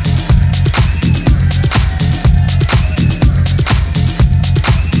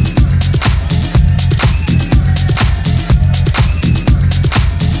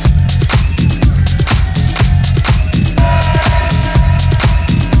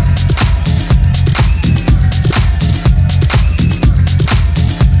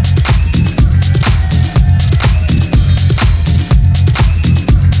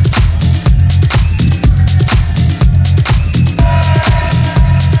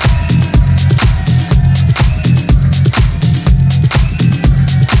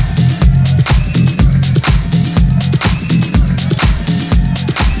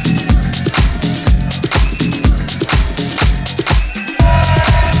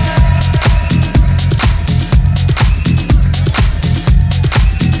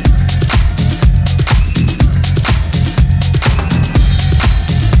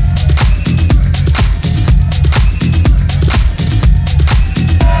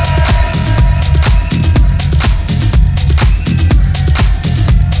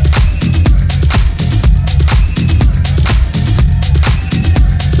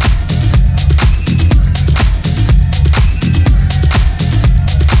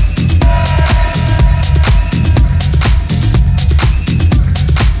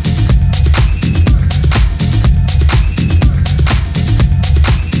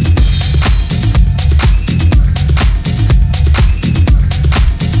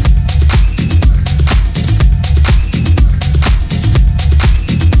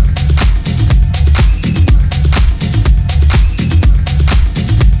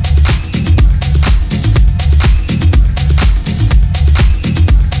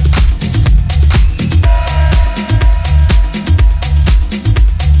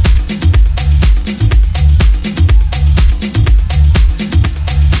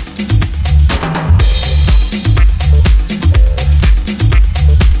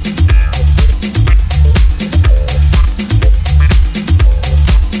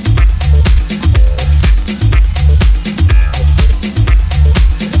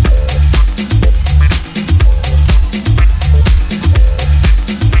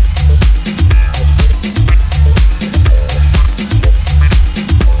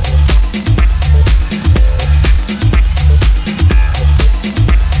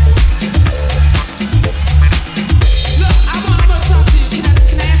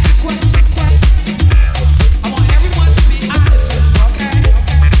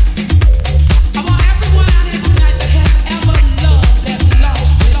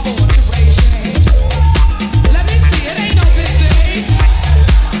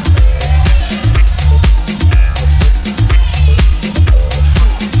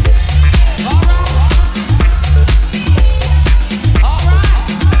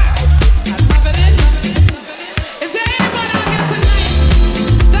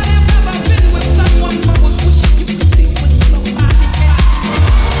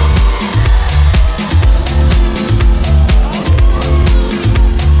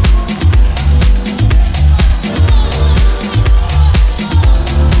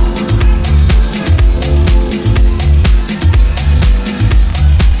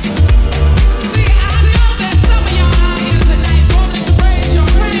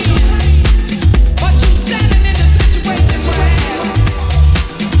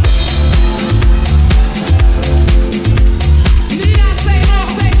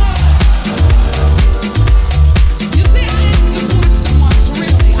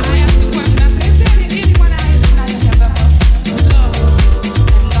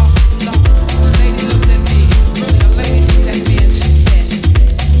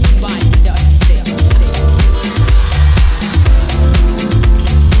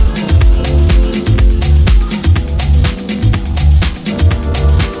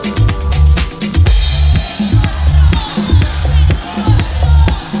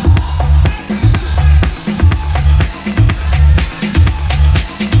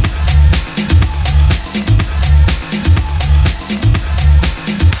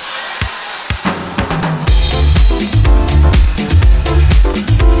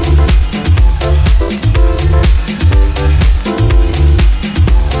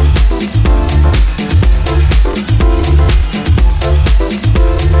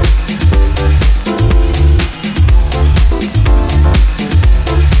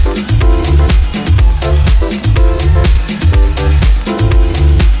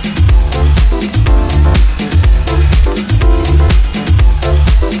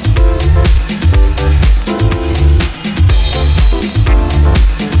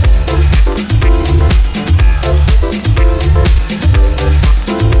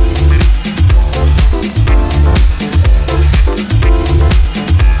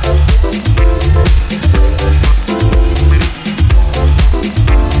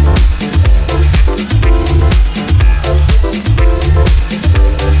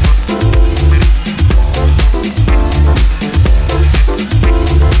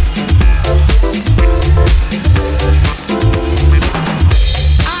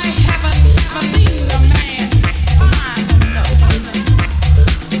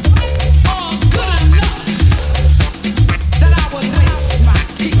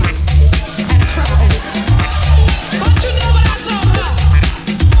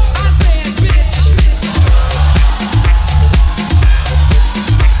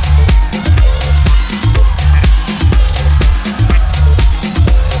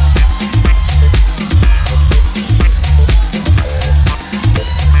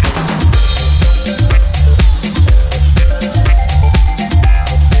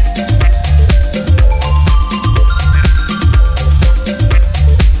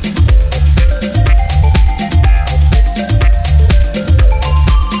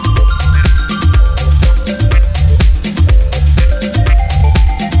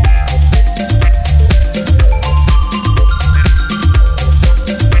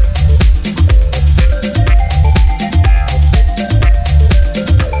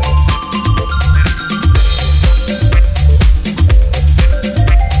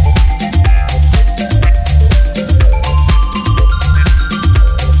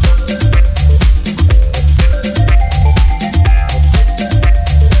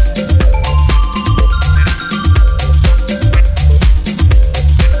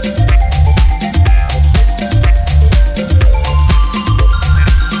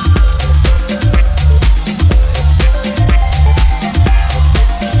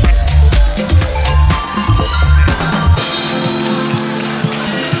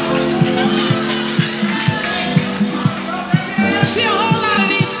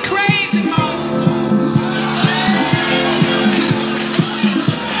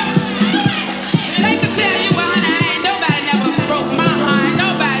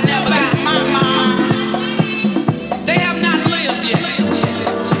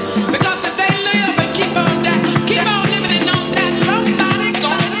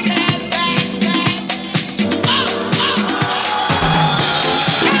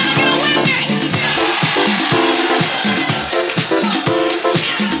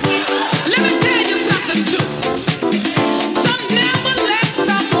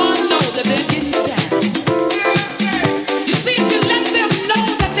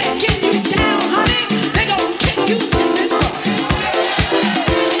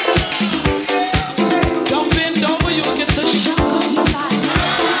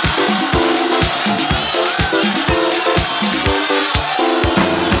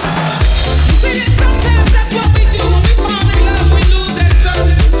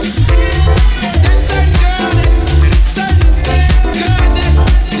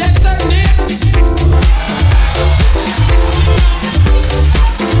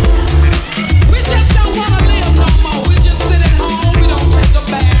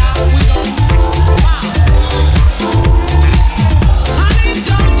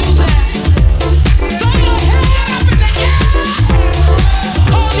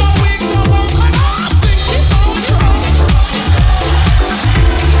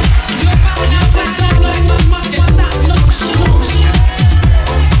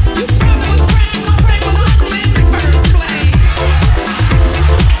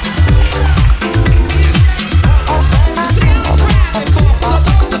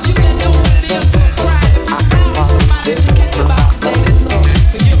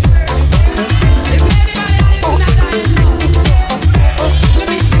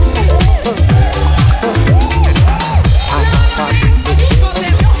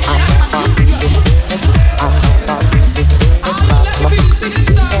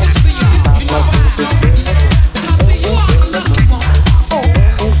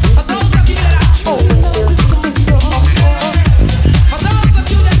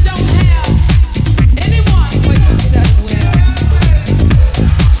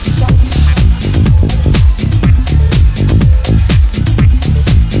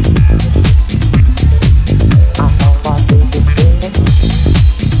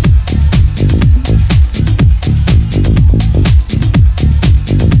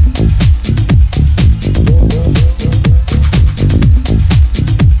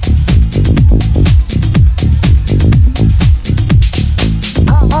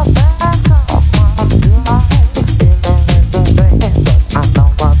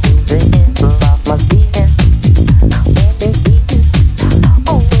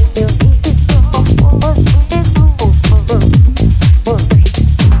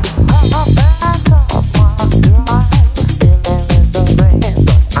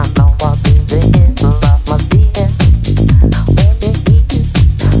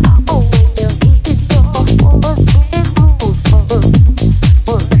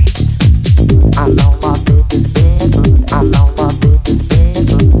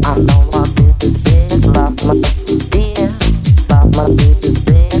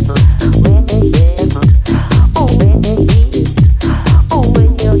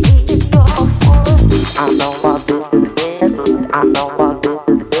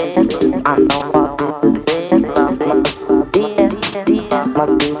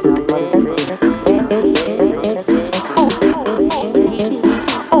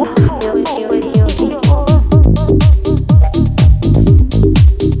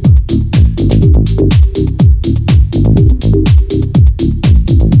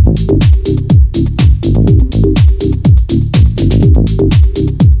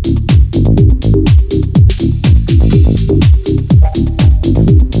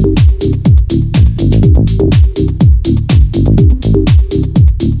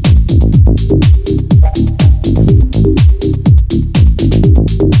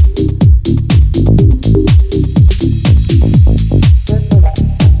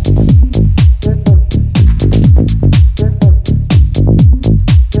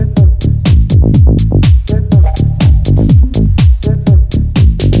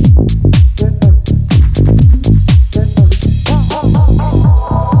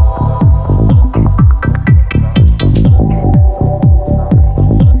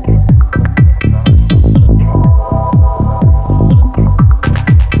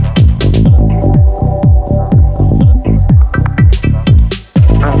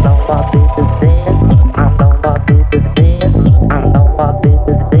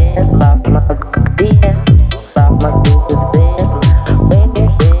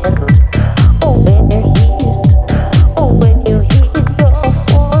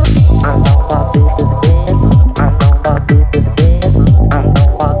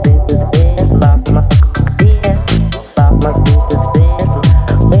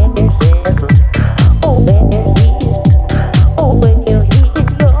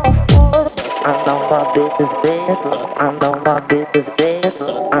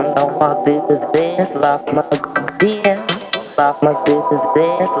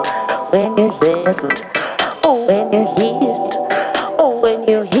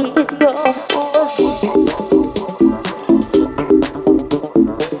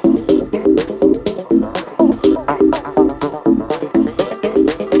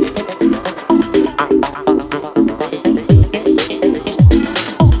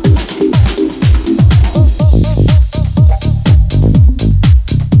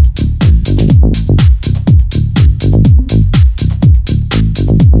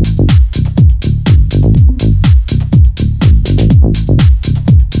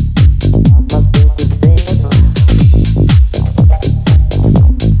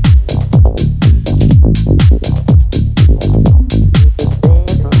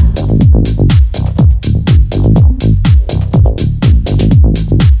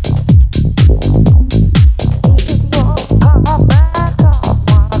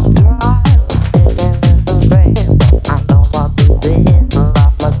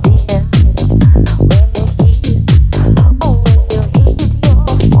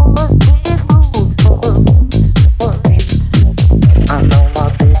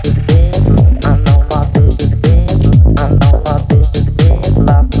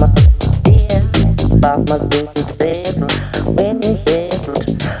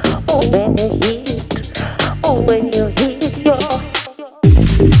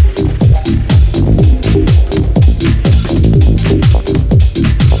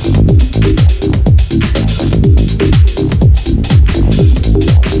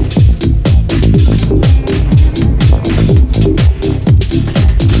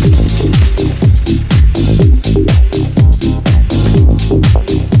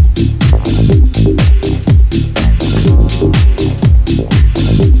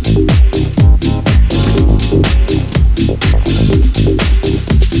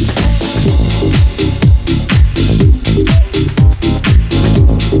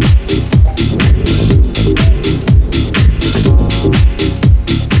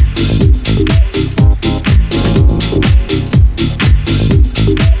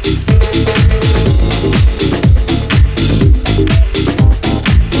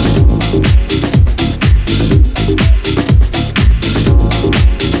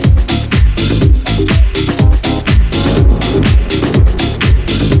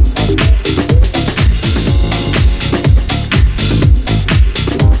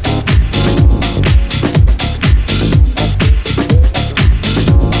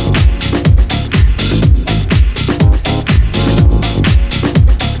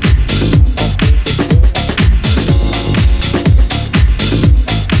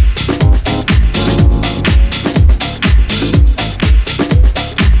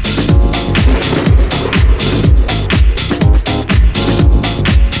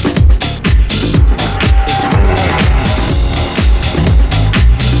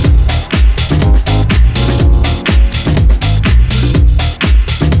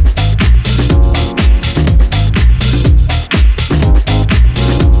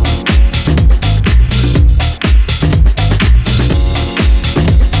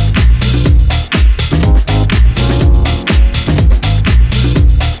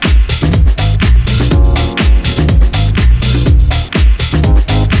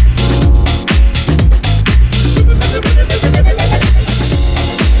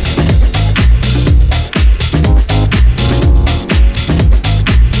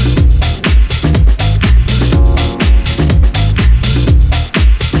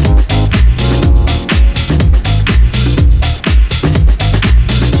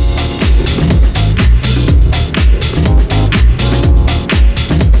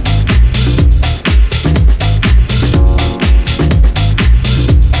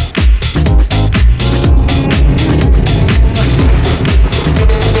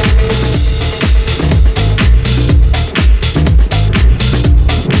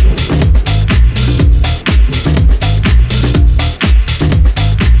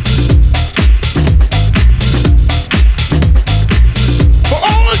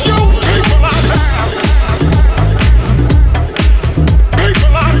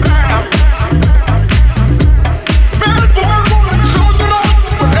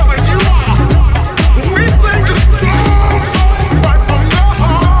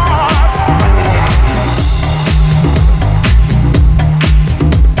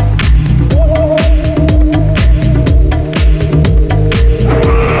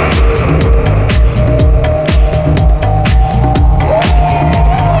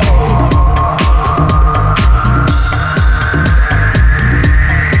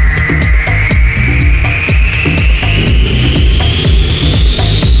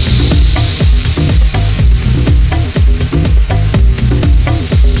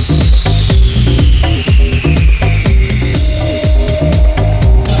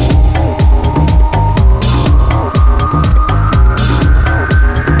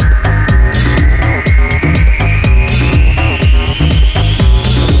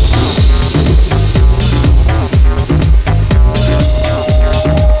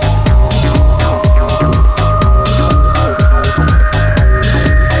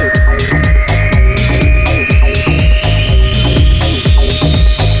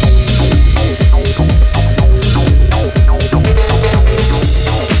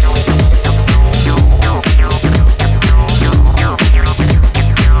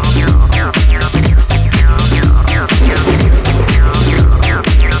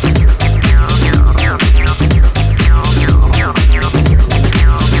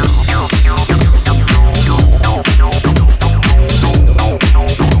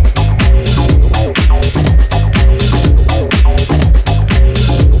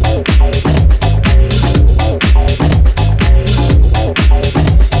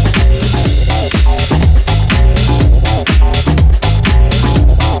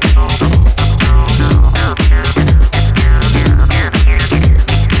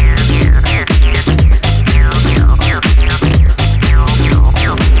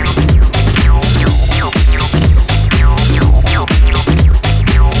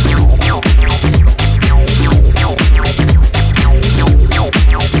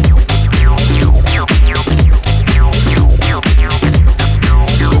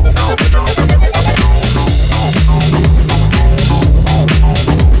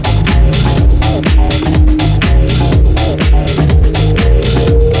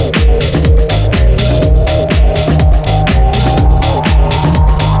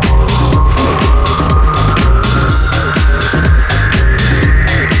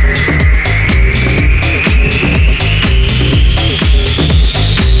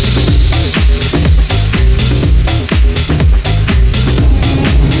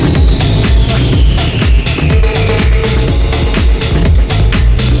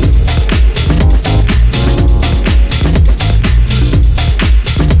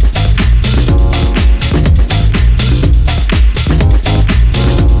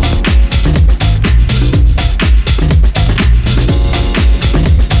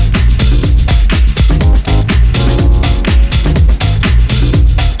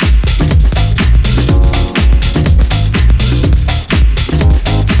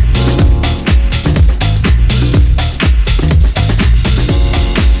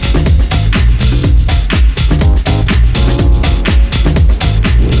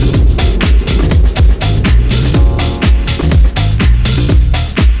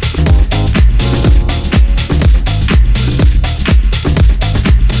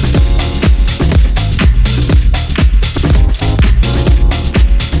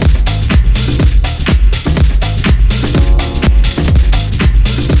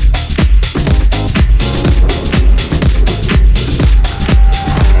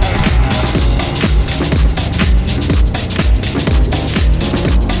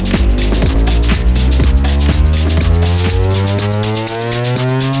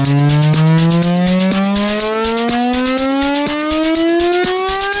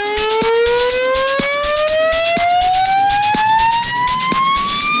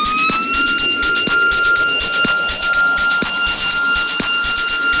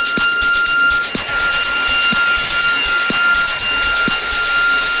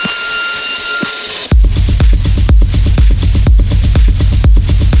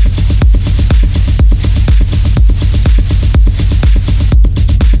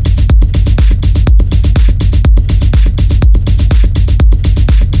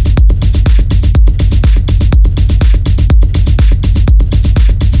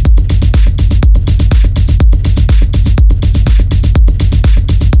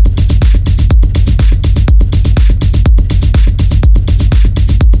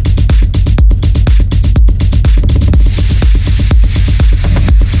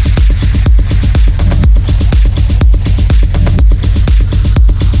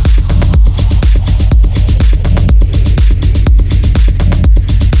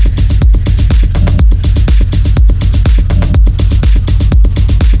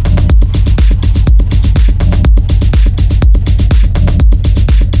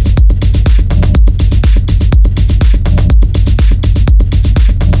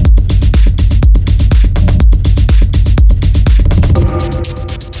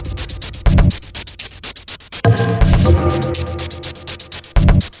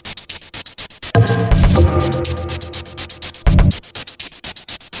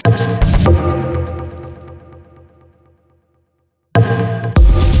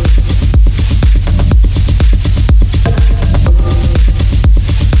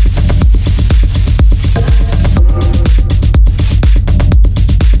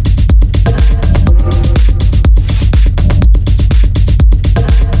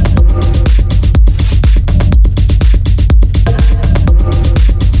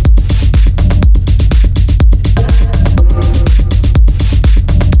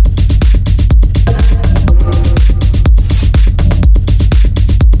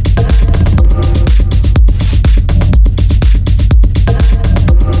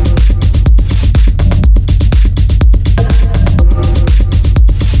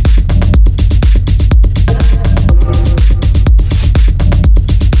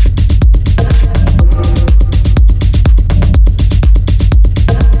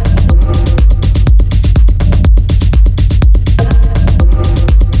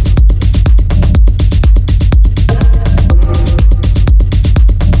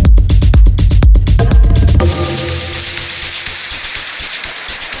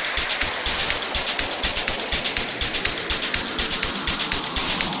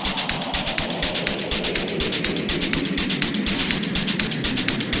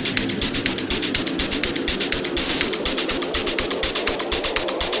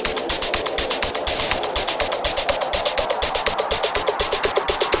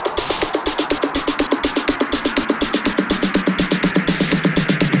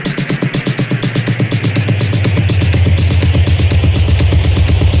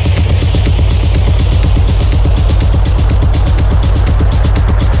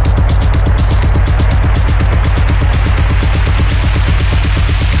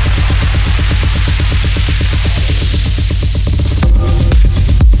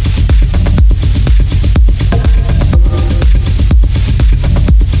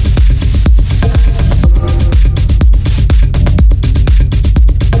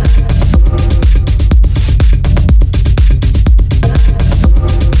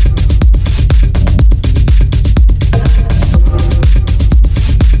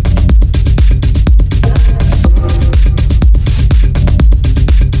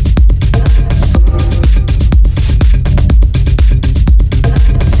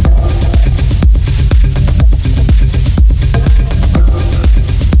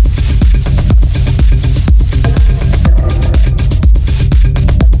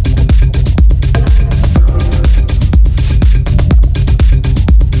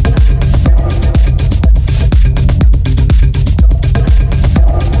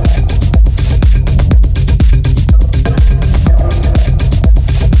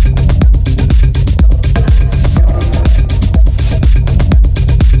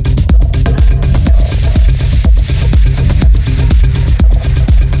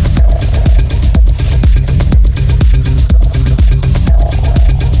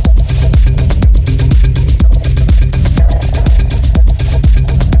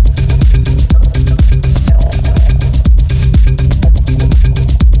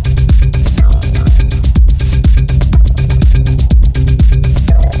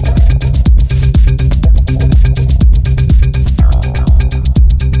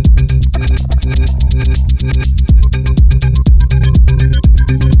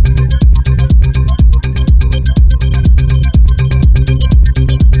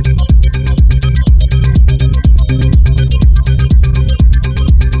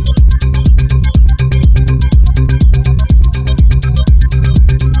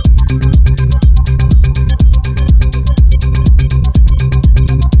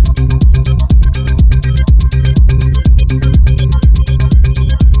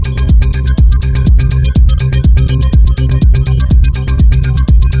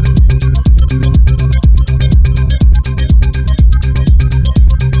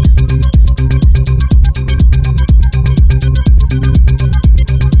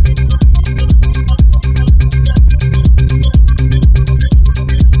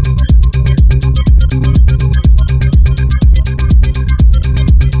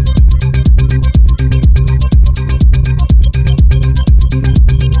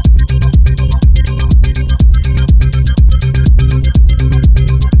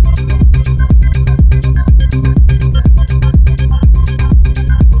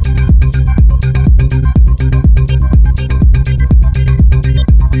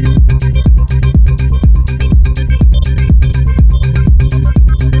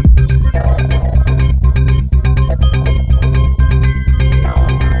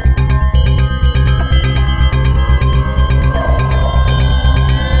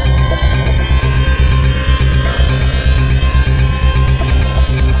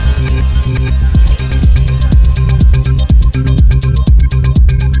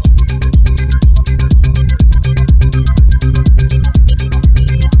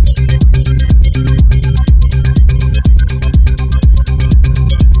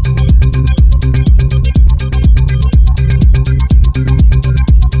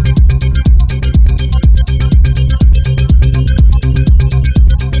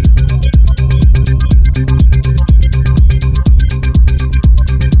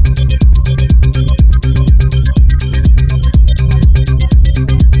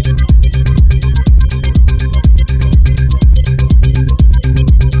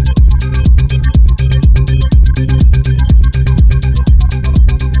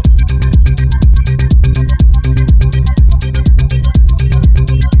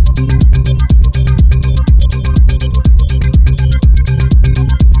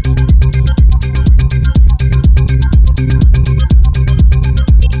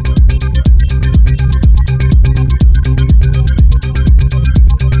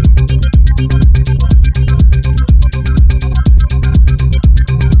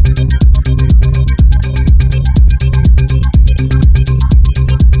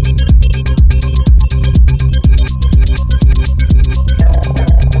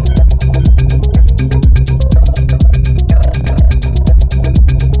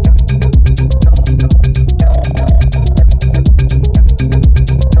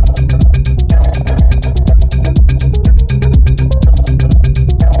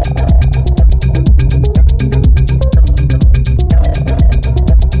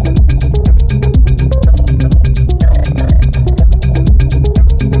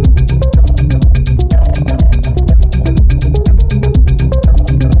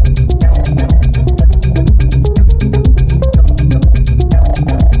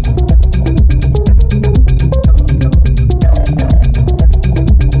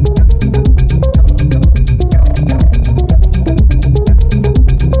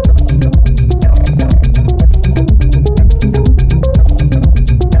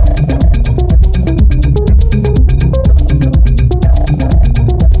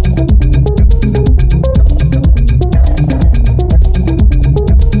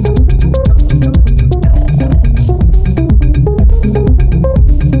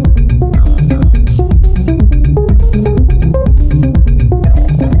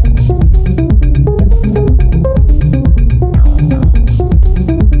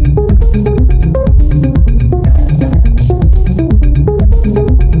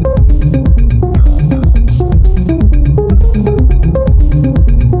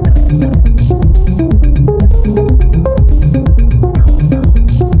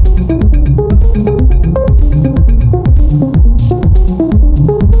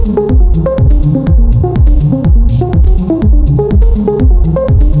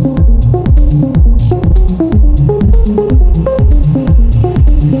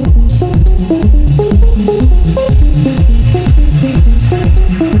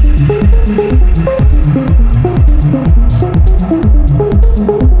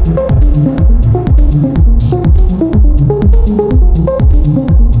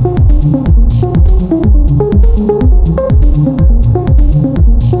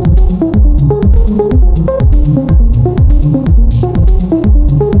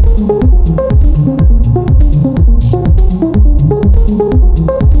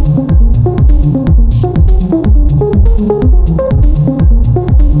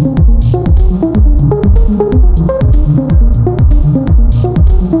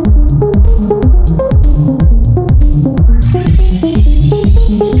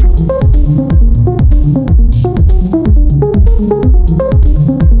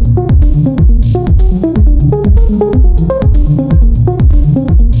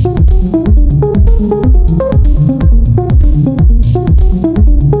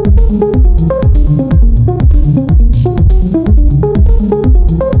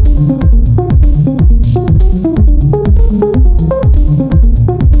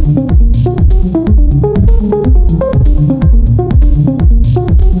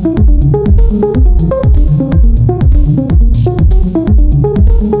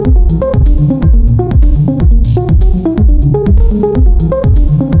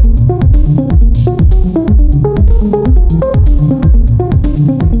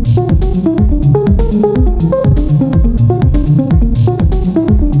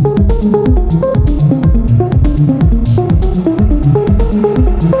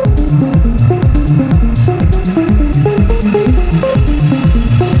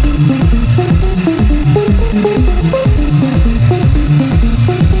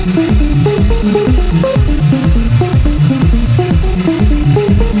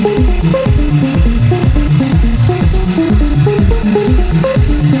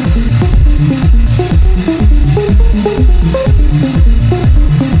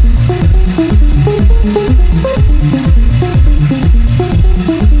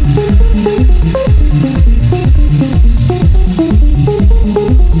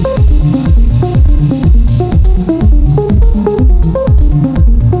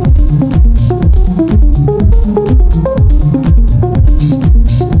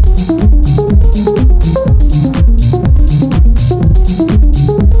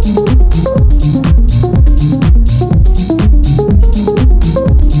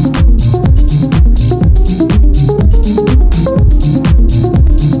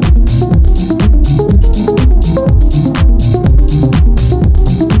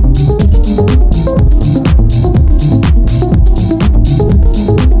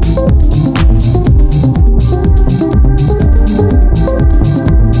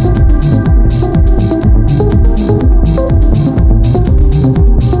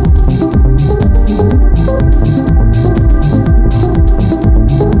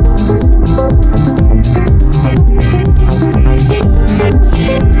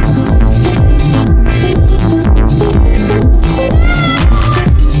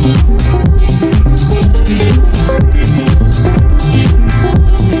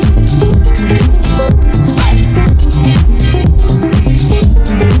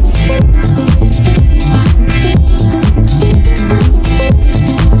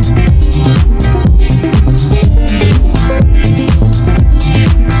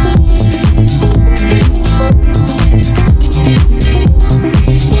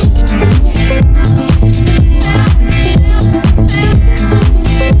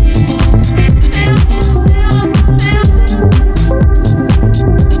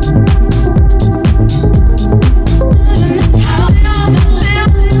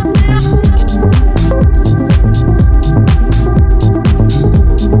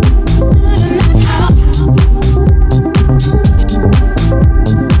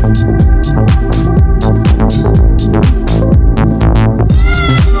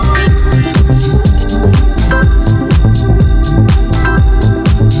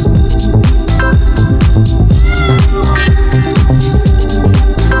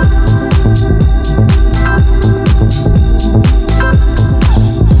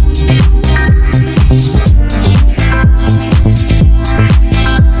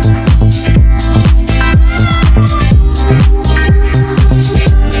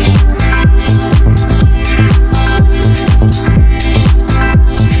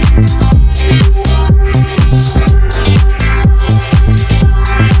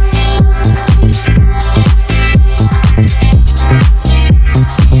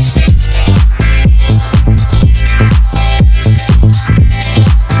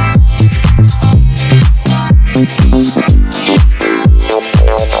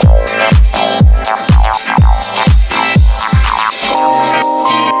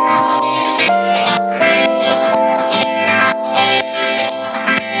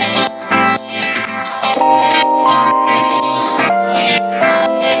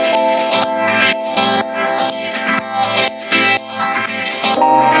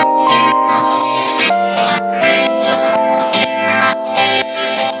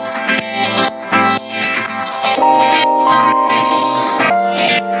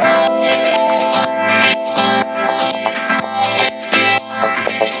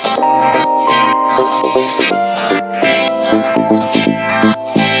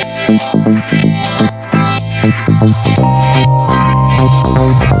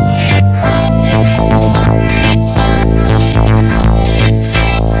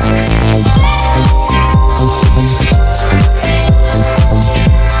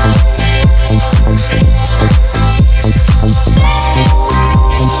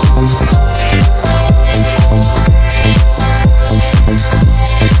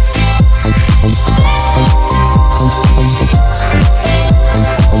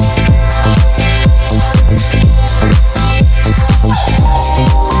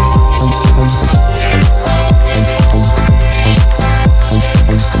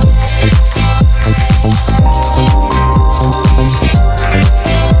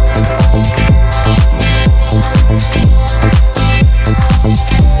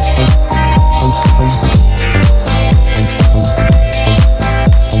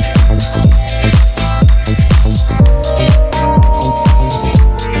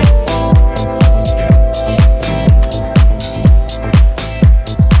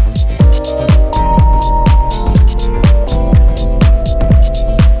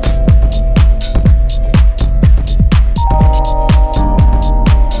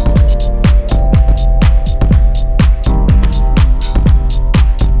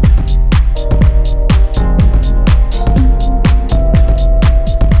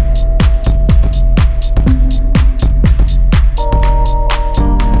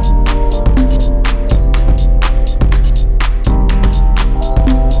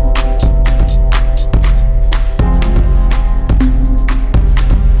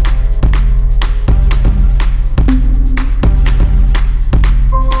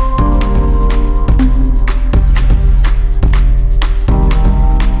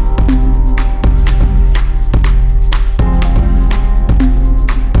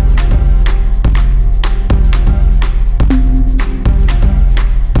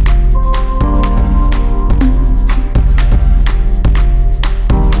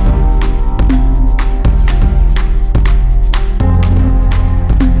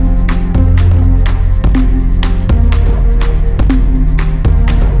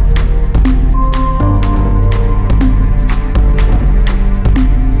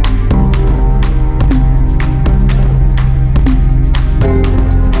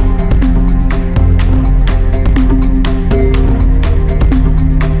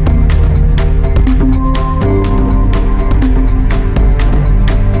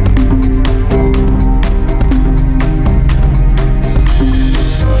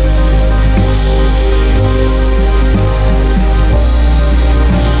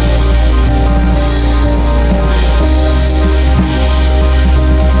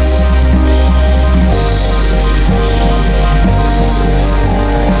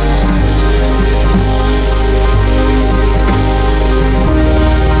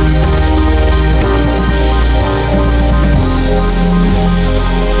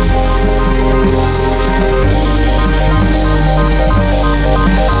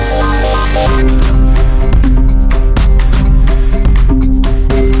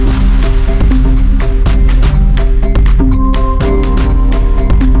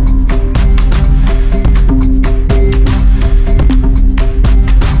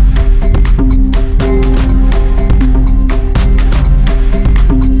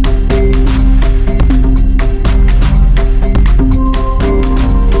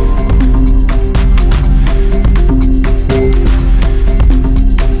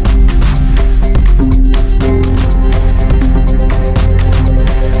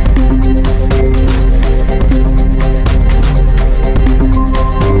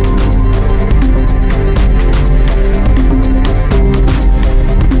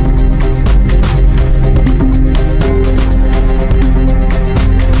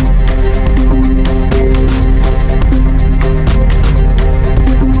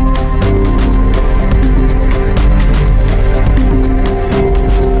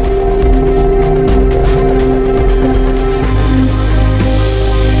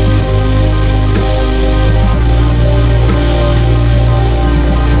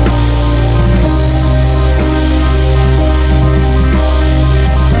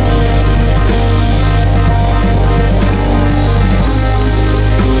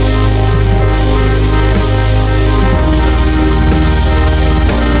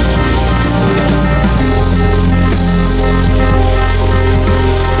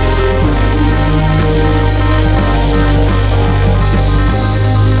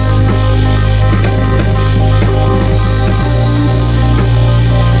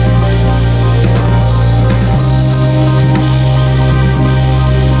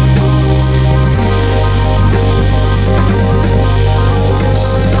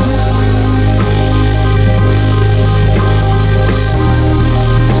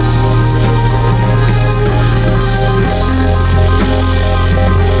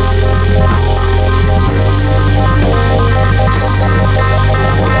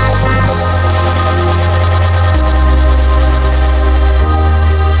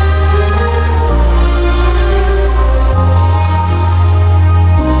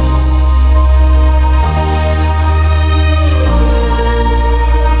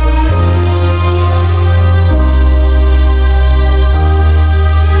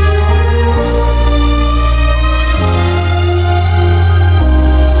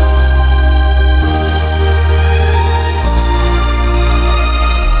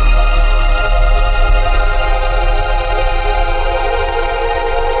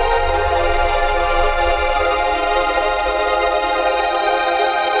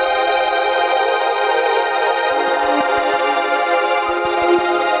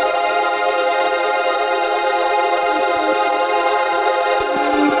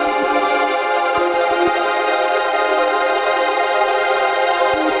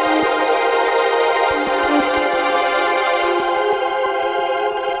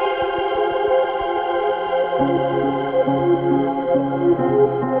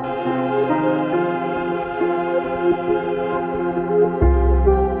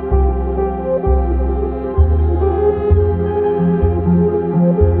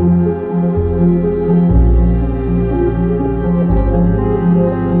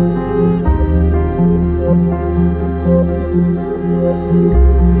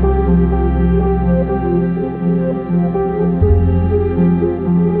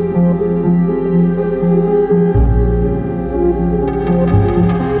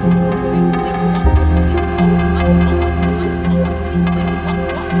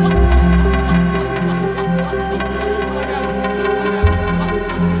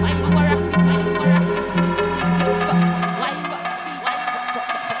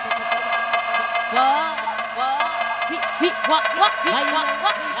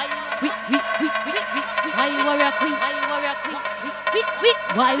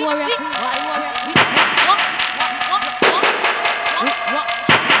 Why warrior queen? Why warrior queen?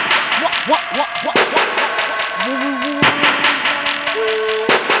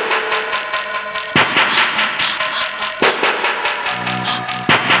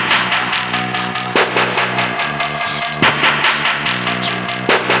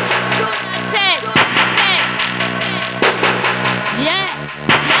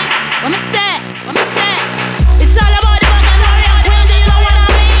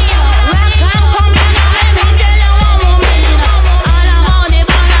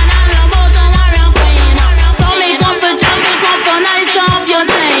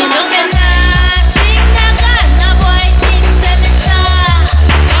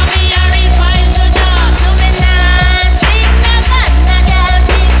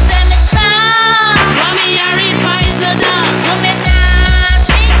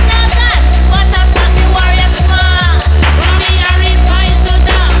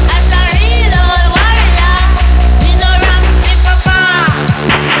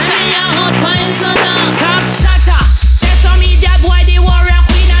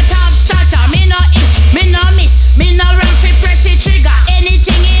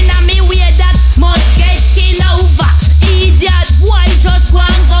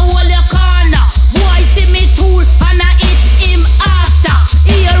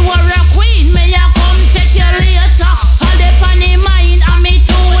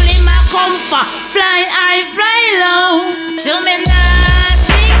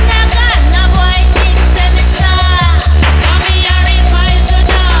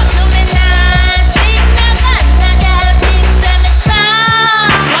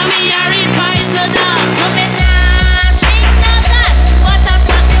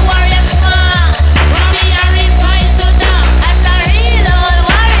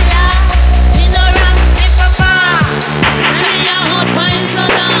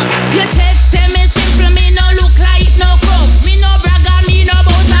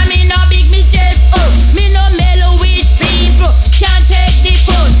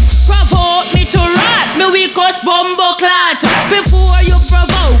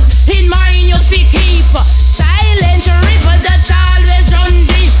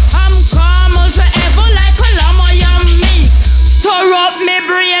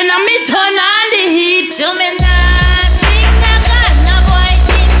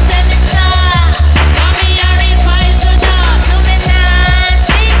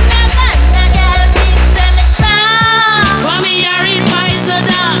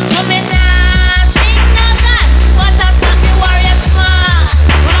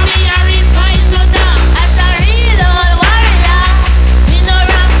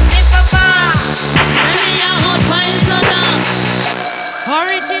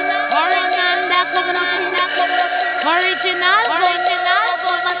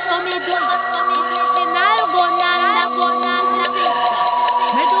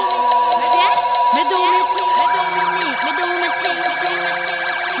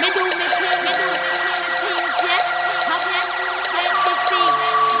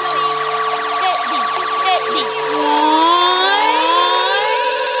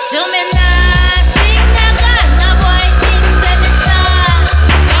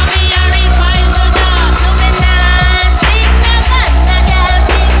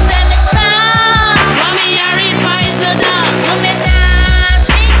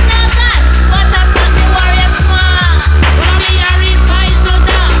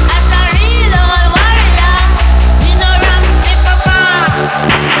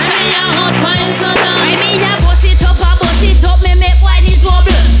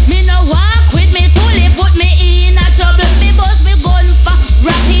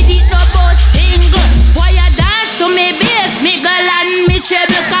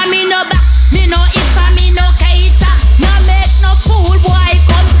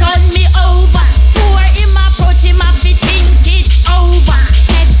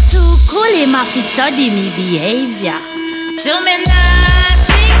 Study me behavior. Show me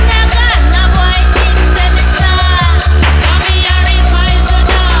nothing, no boy thinks that it's all. Got me a reprise to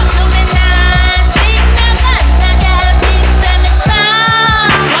dog. Show me nothing, no girl thinks that it's all.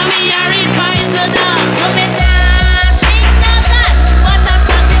 Got me a reprise to dog. Show me nothing, no gun. What a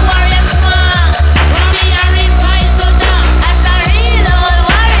fucking warrior small. Got me a reprise to dog. As a real old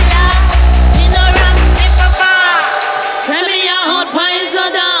warrior, me no rap, me papa. Tell me a hot pies to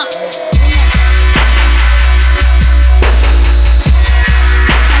dog.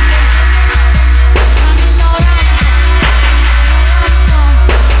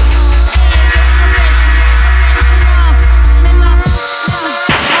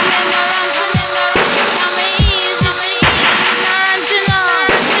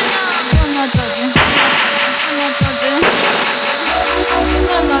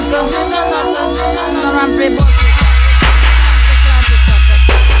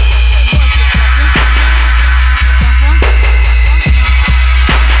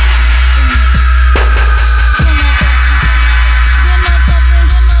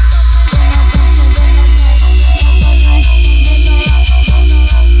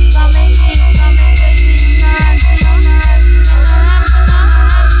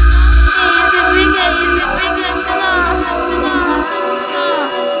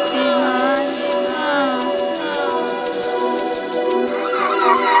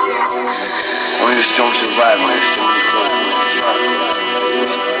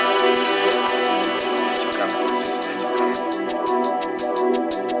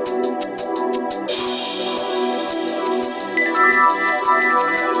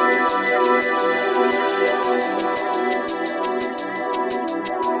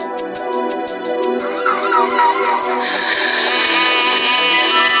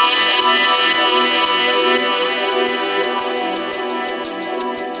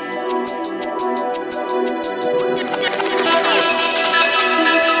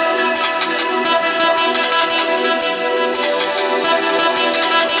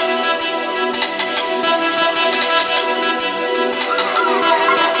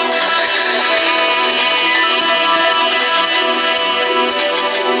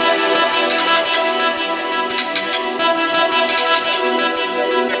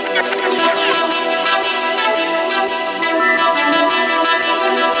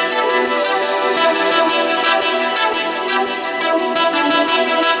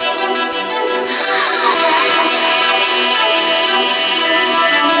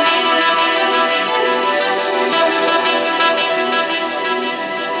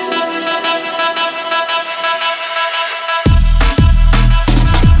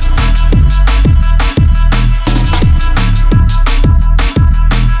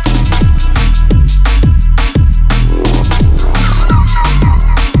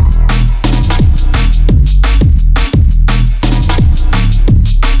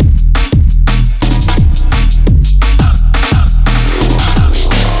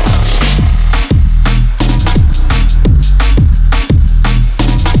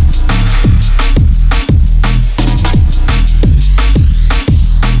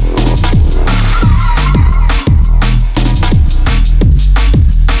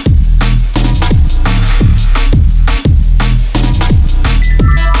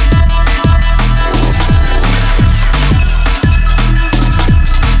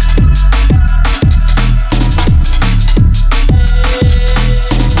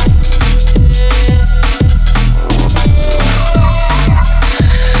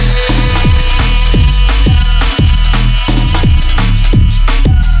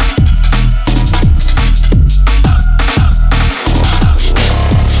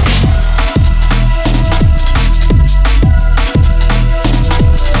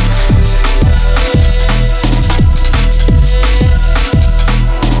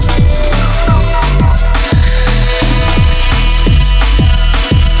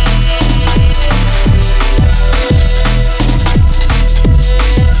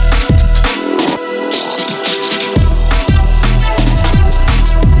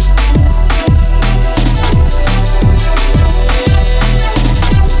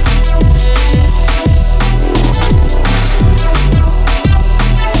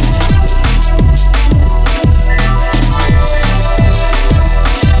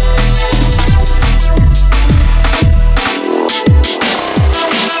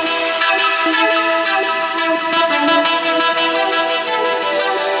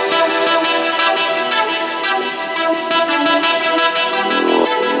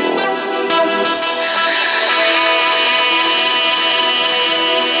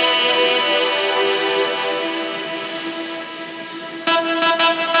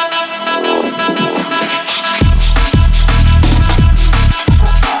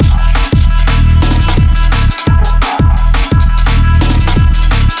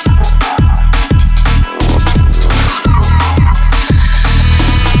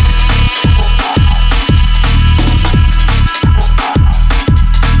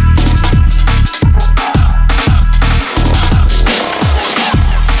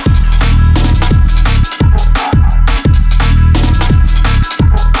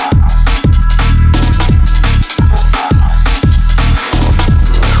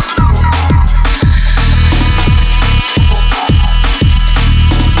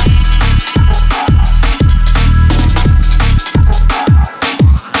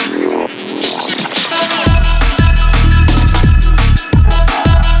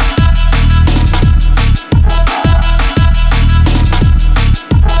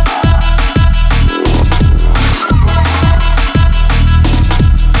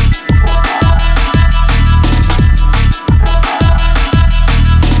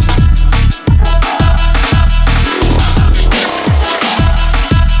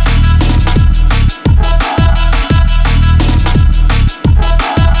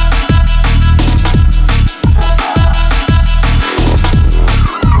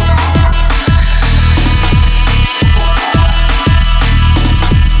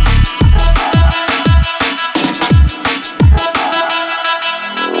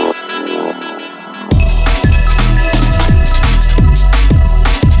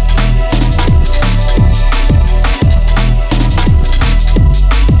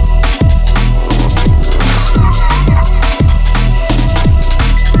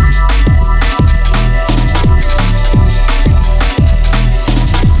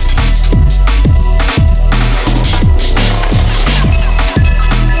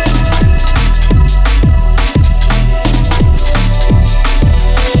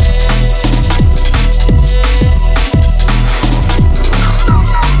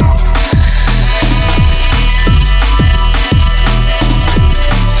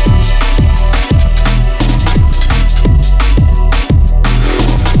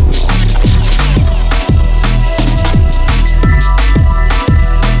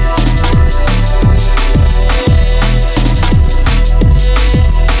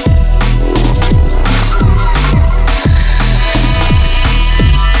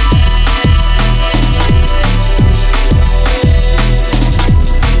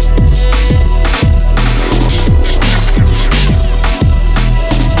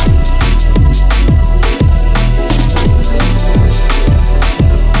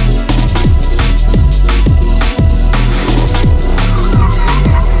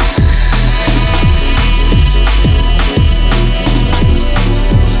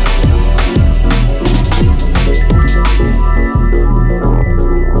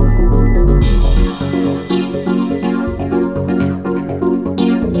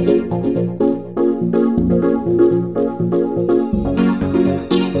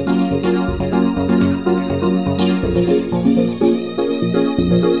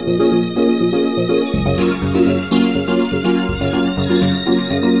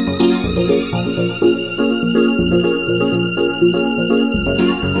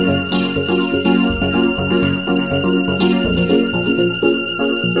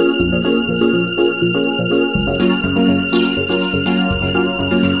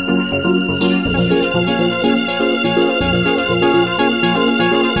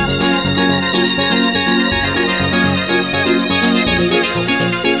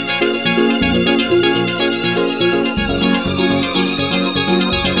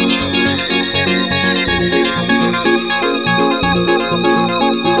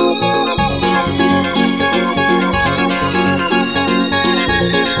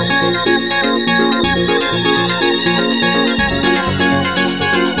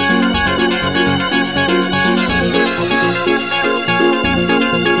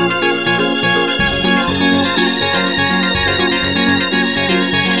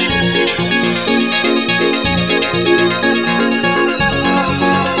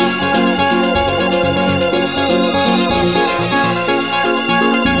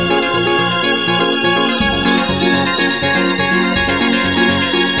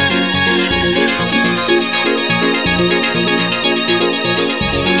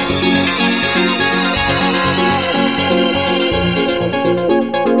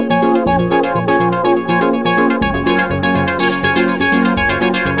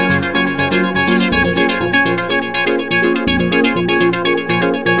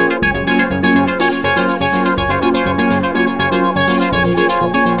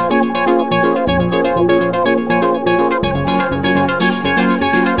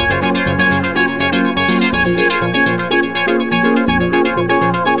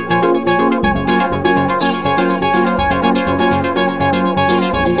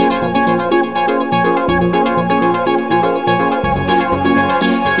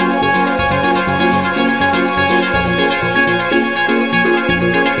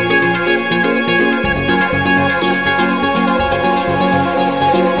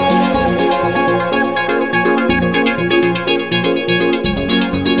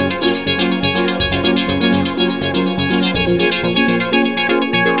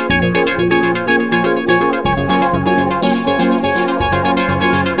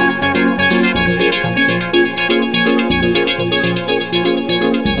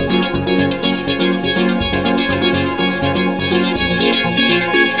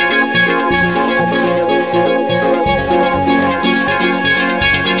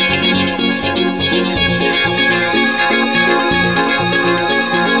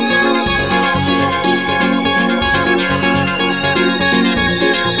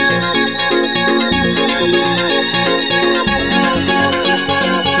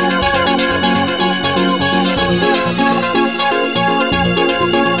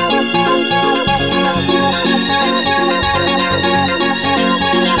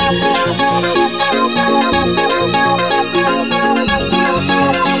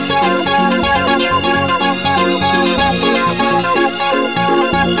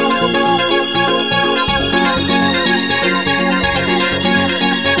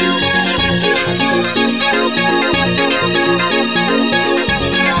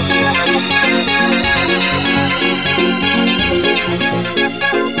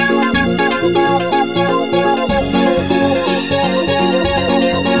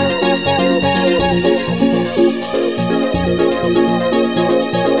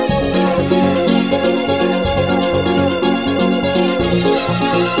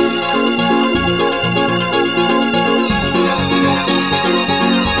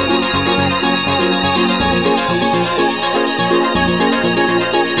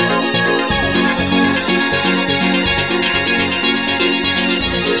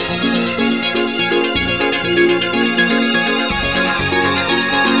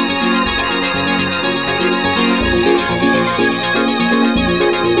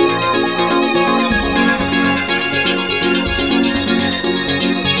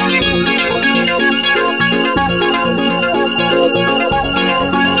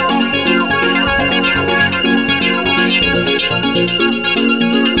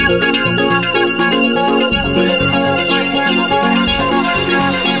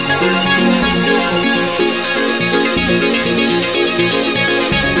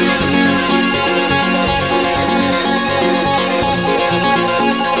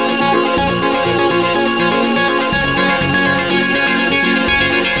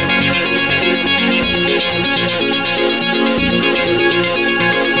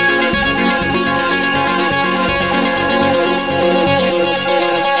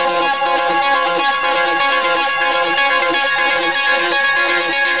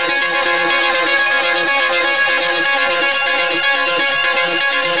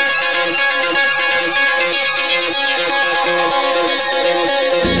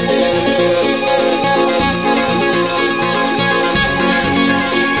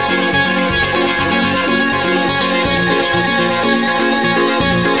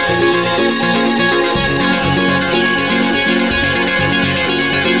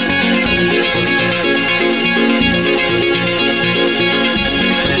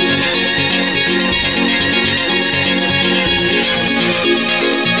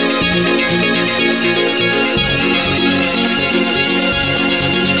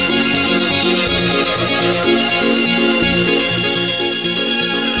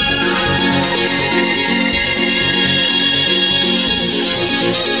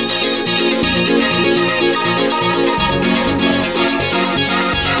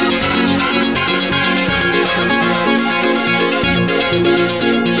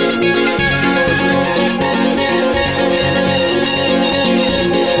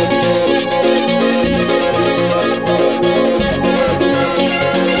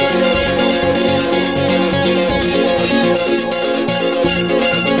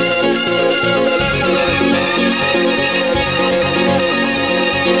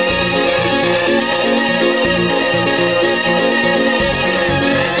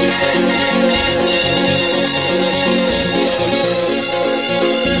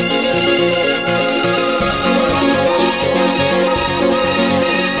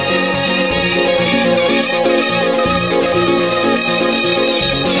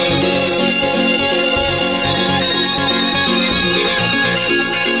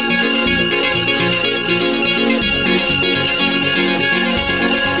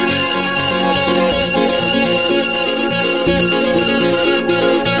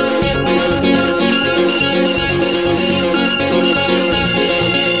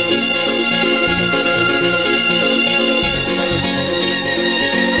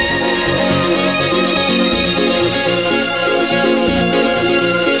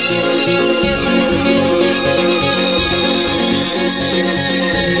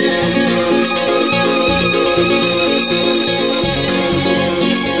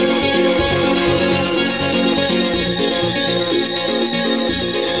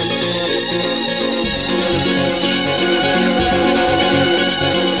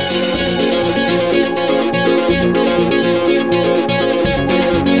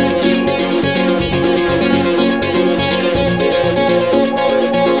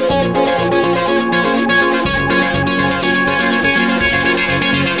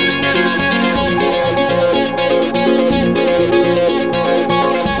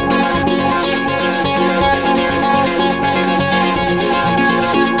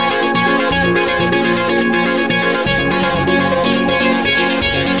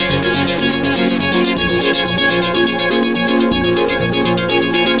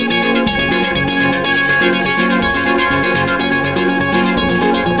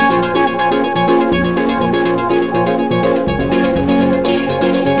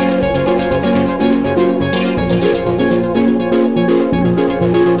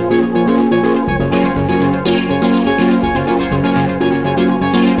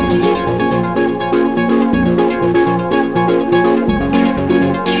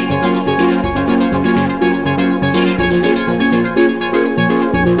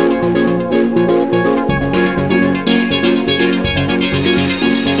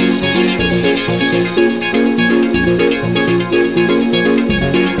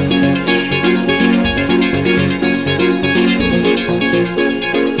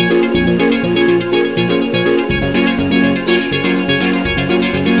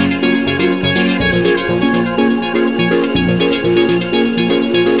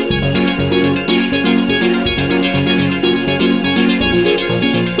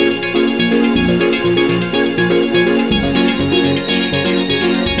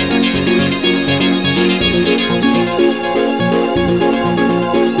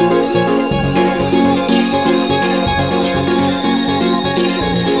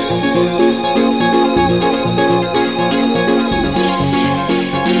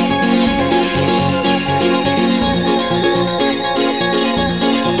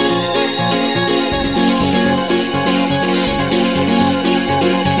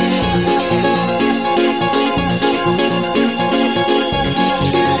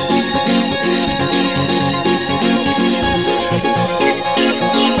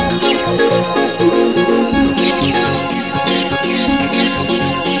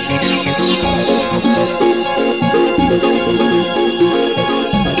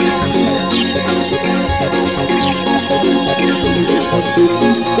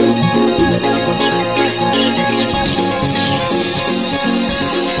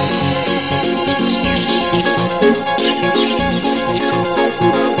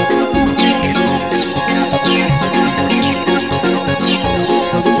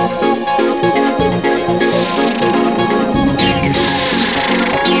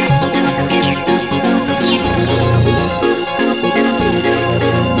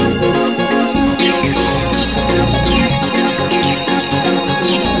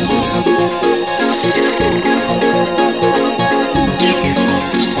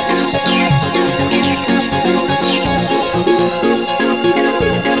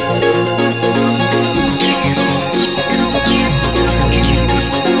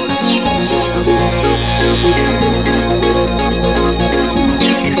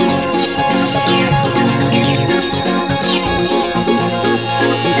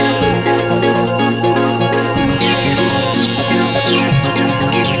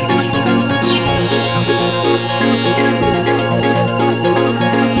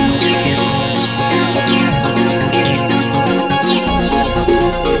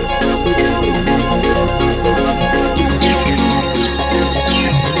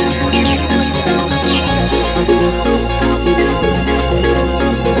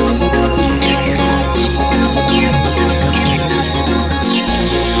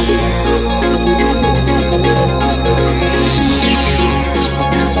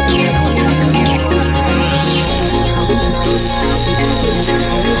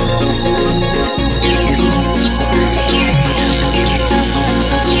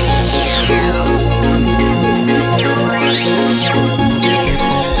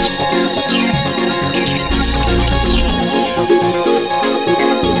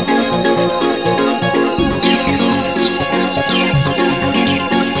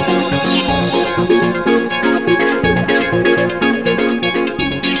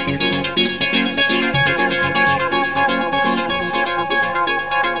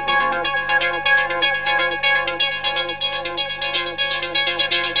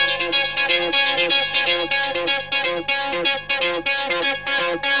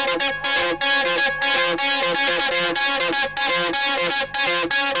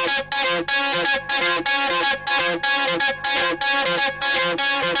 Thank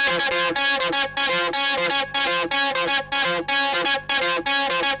you.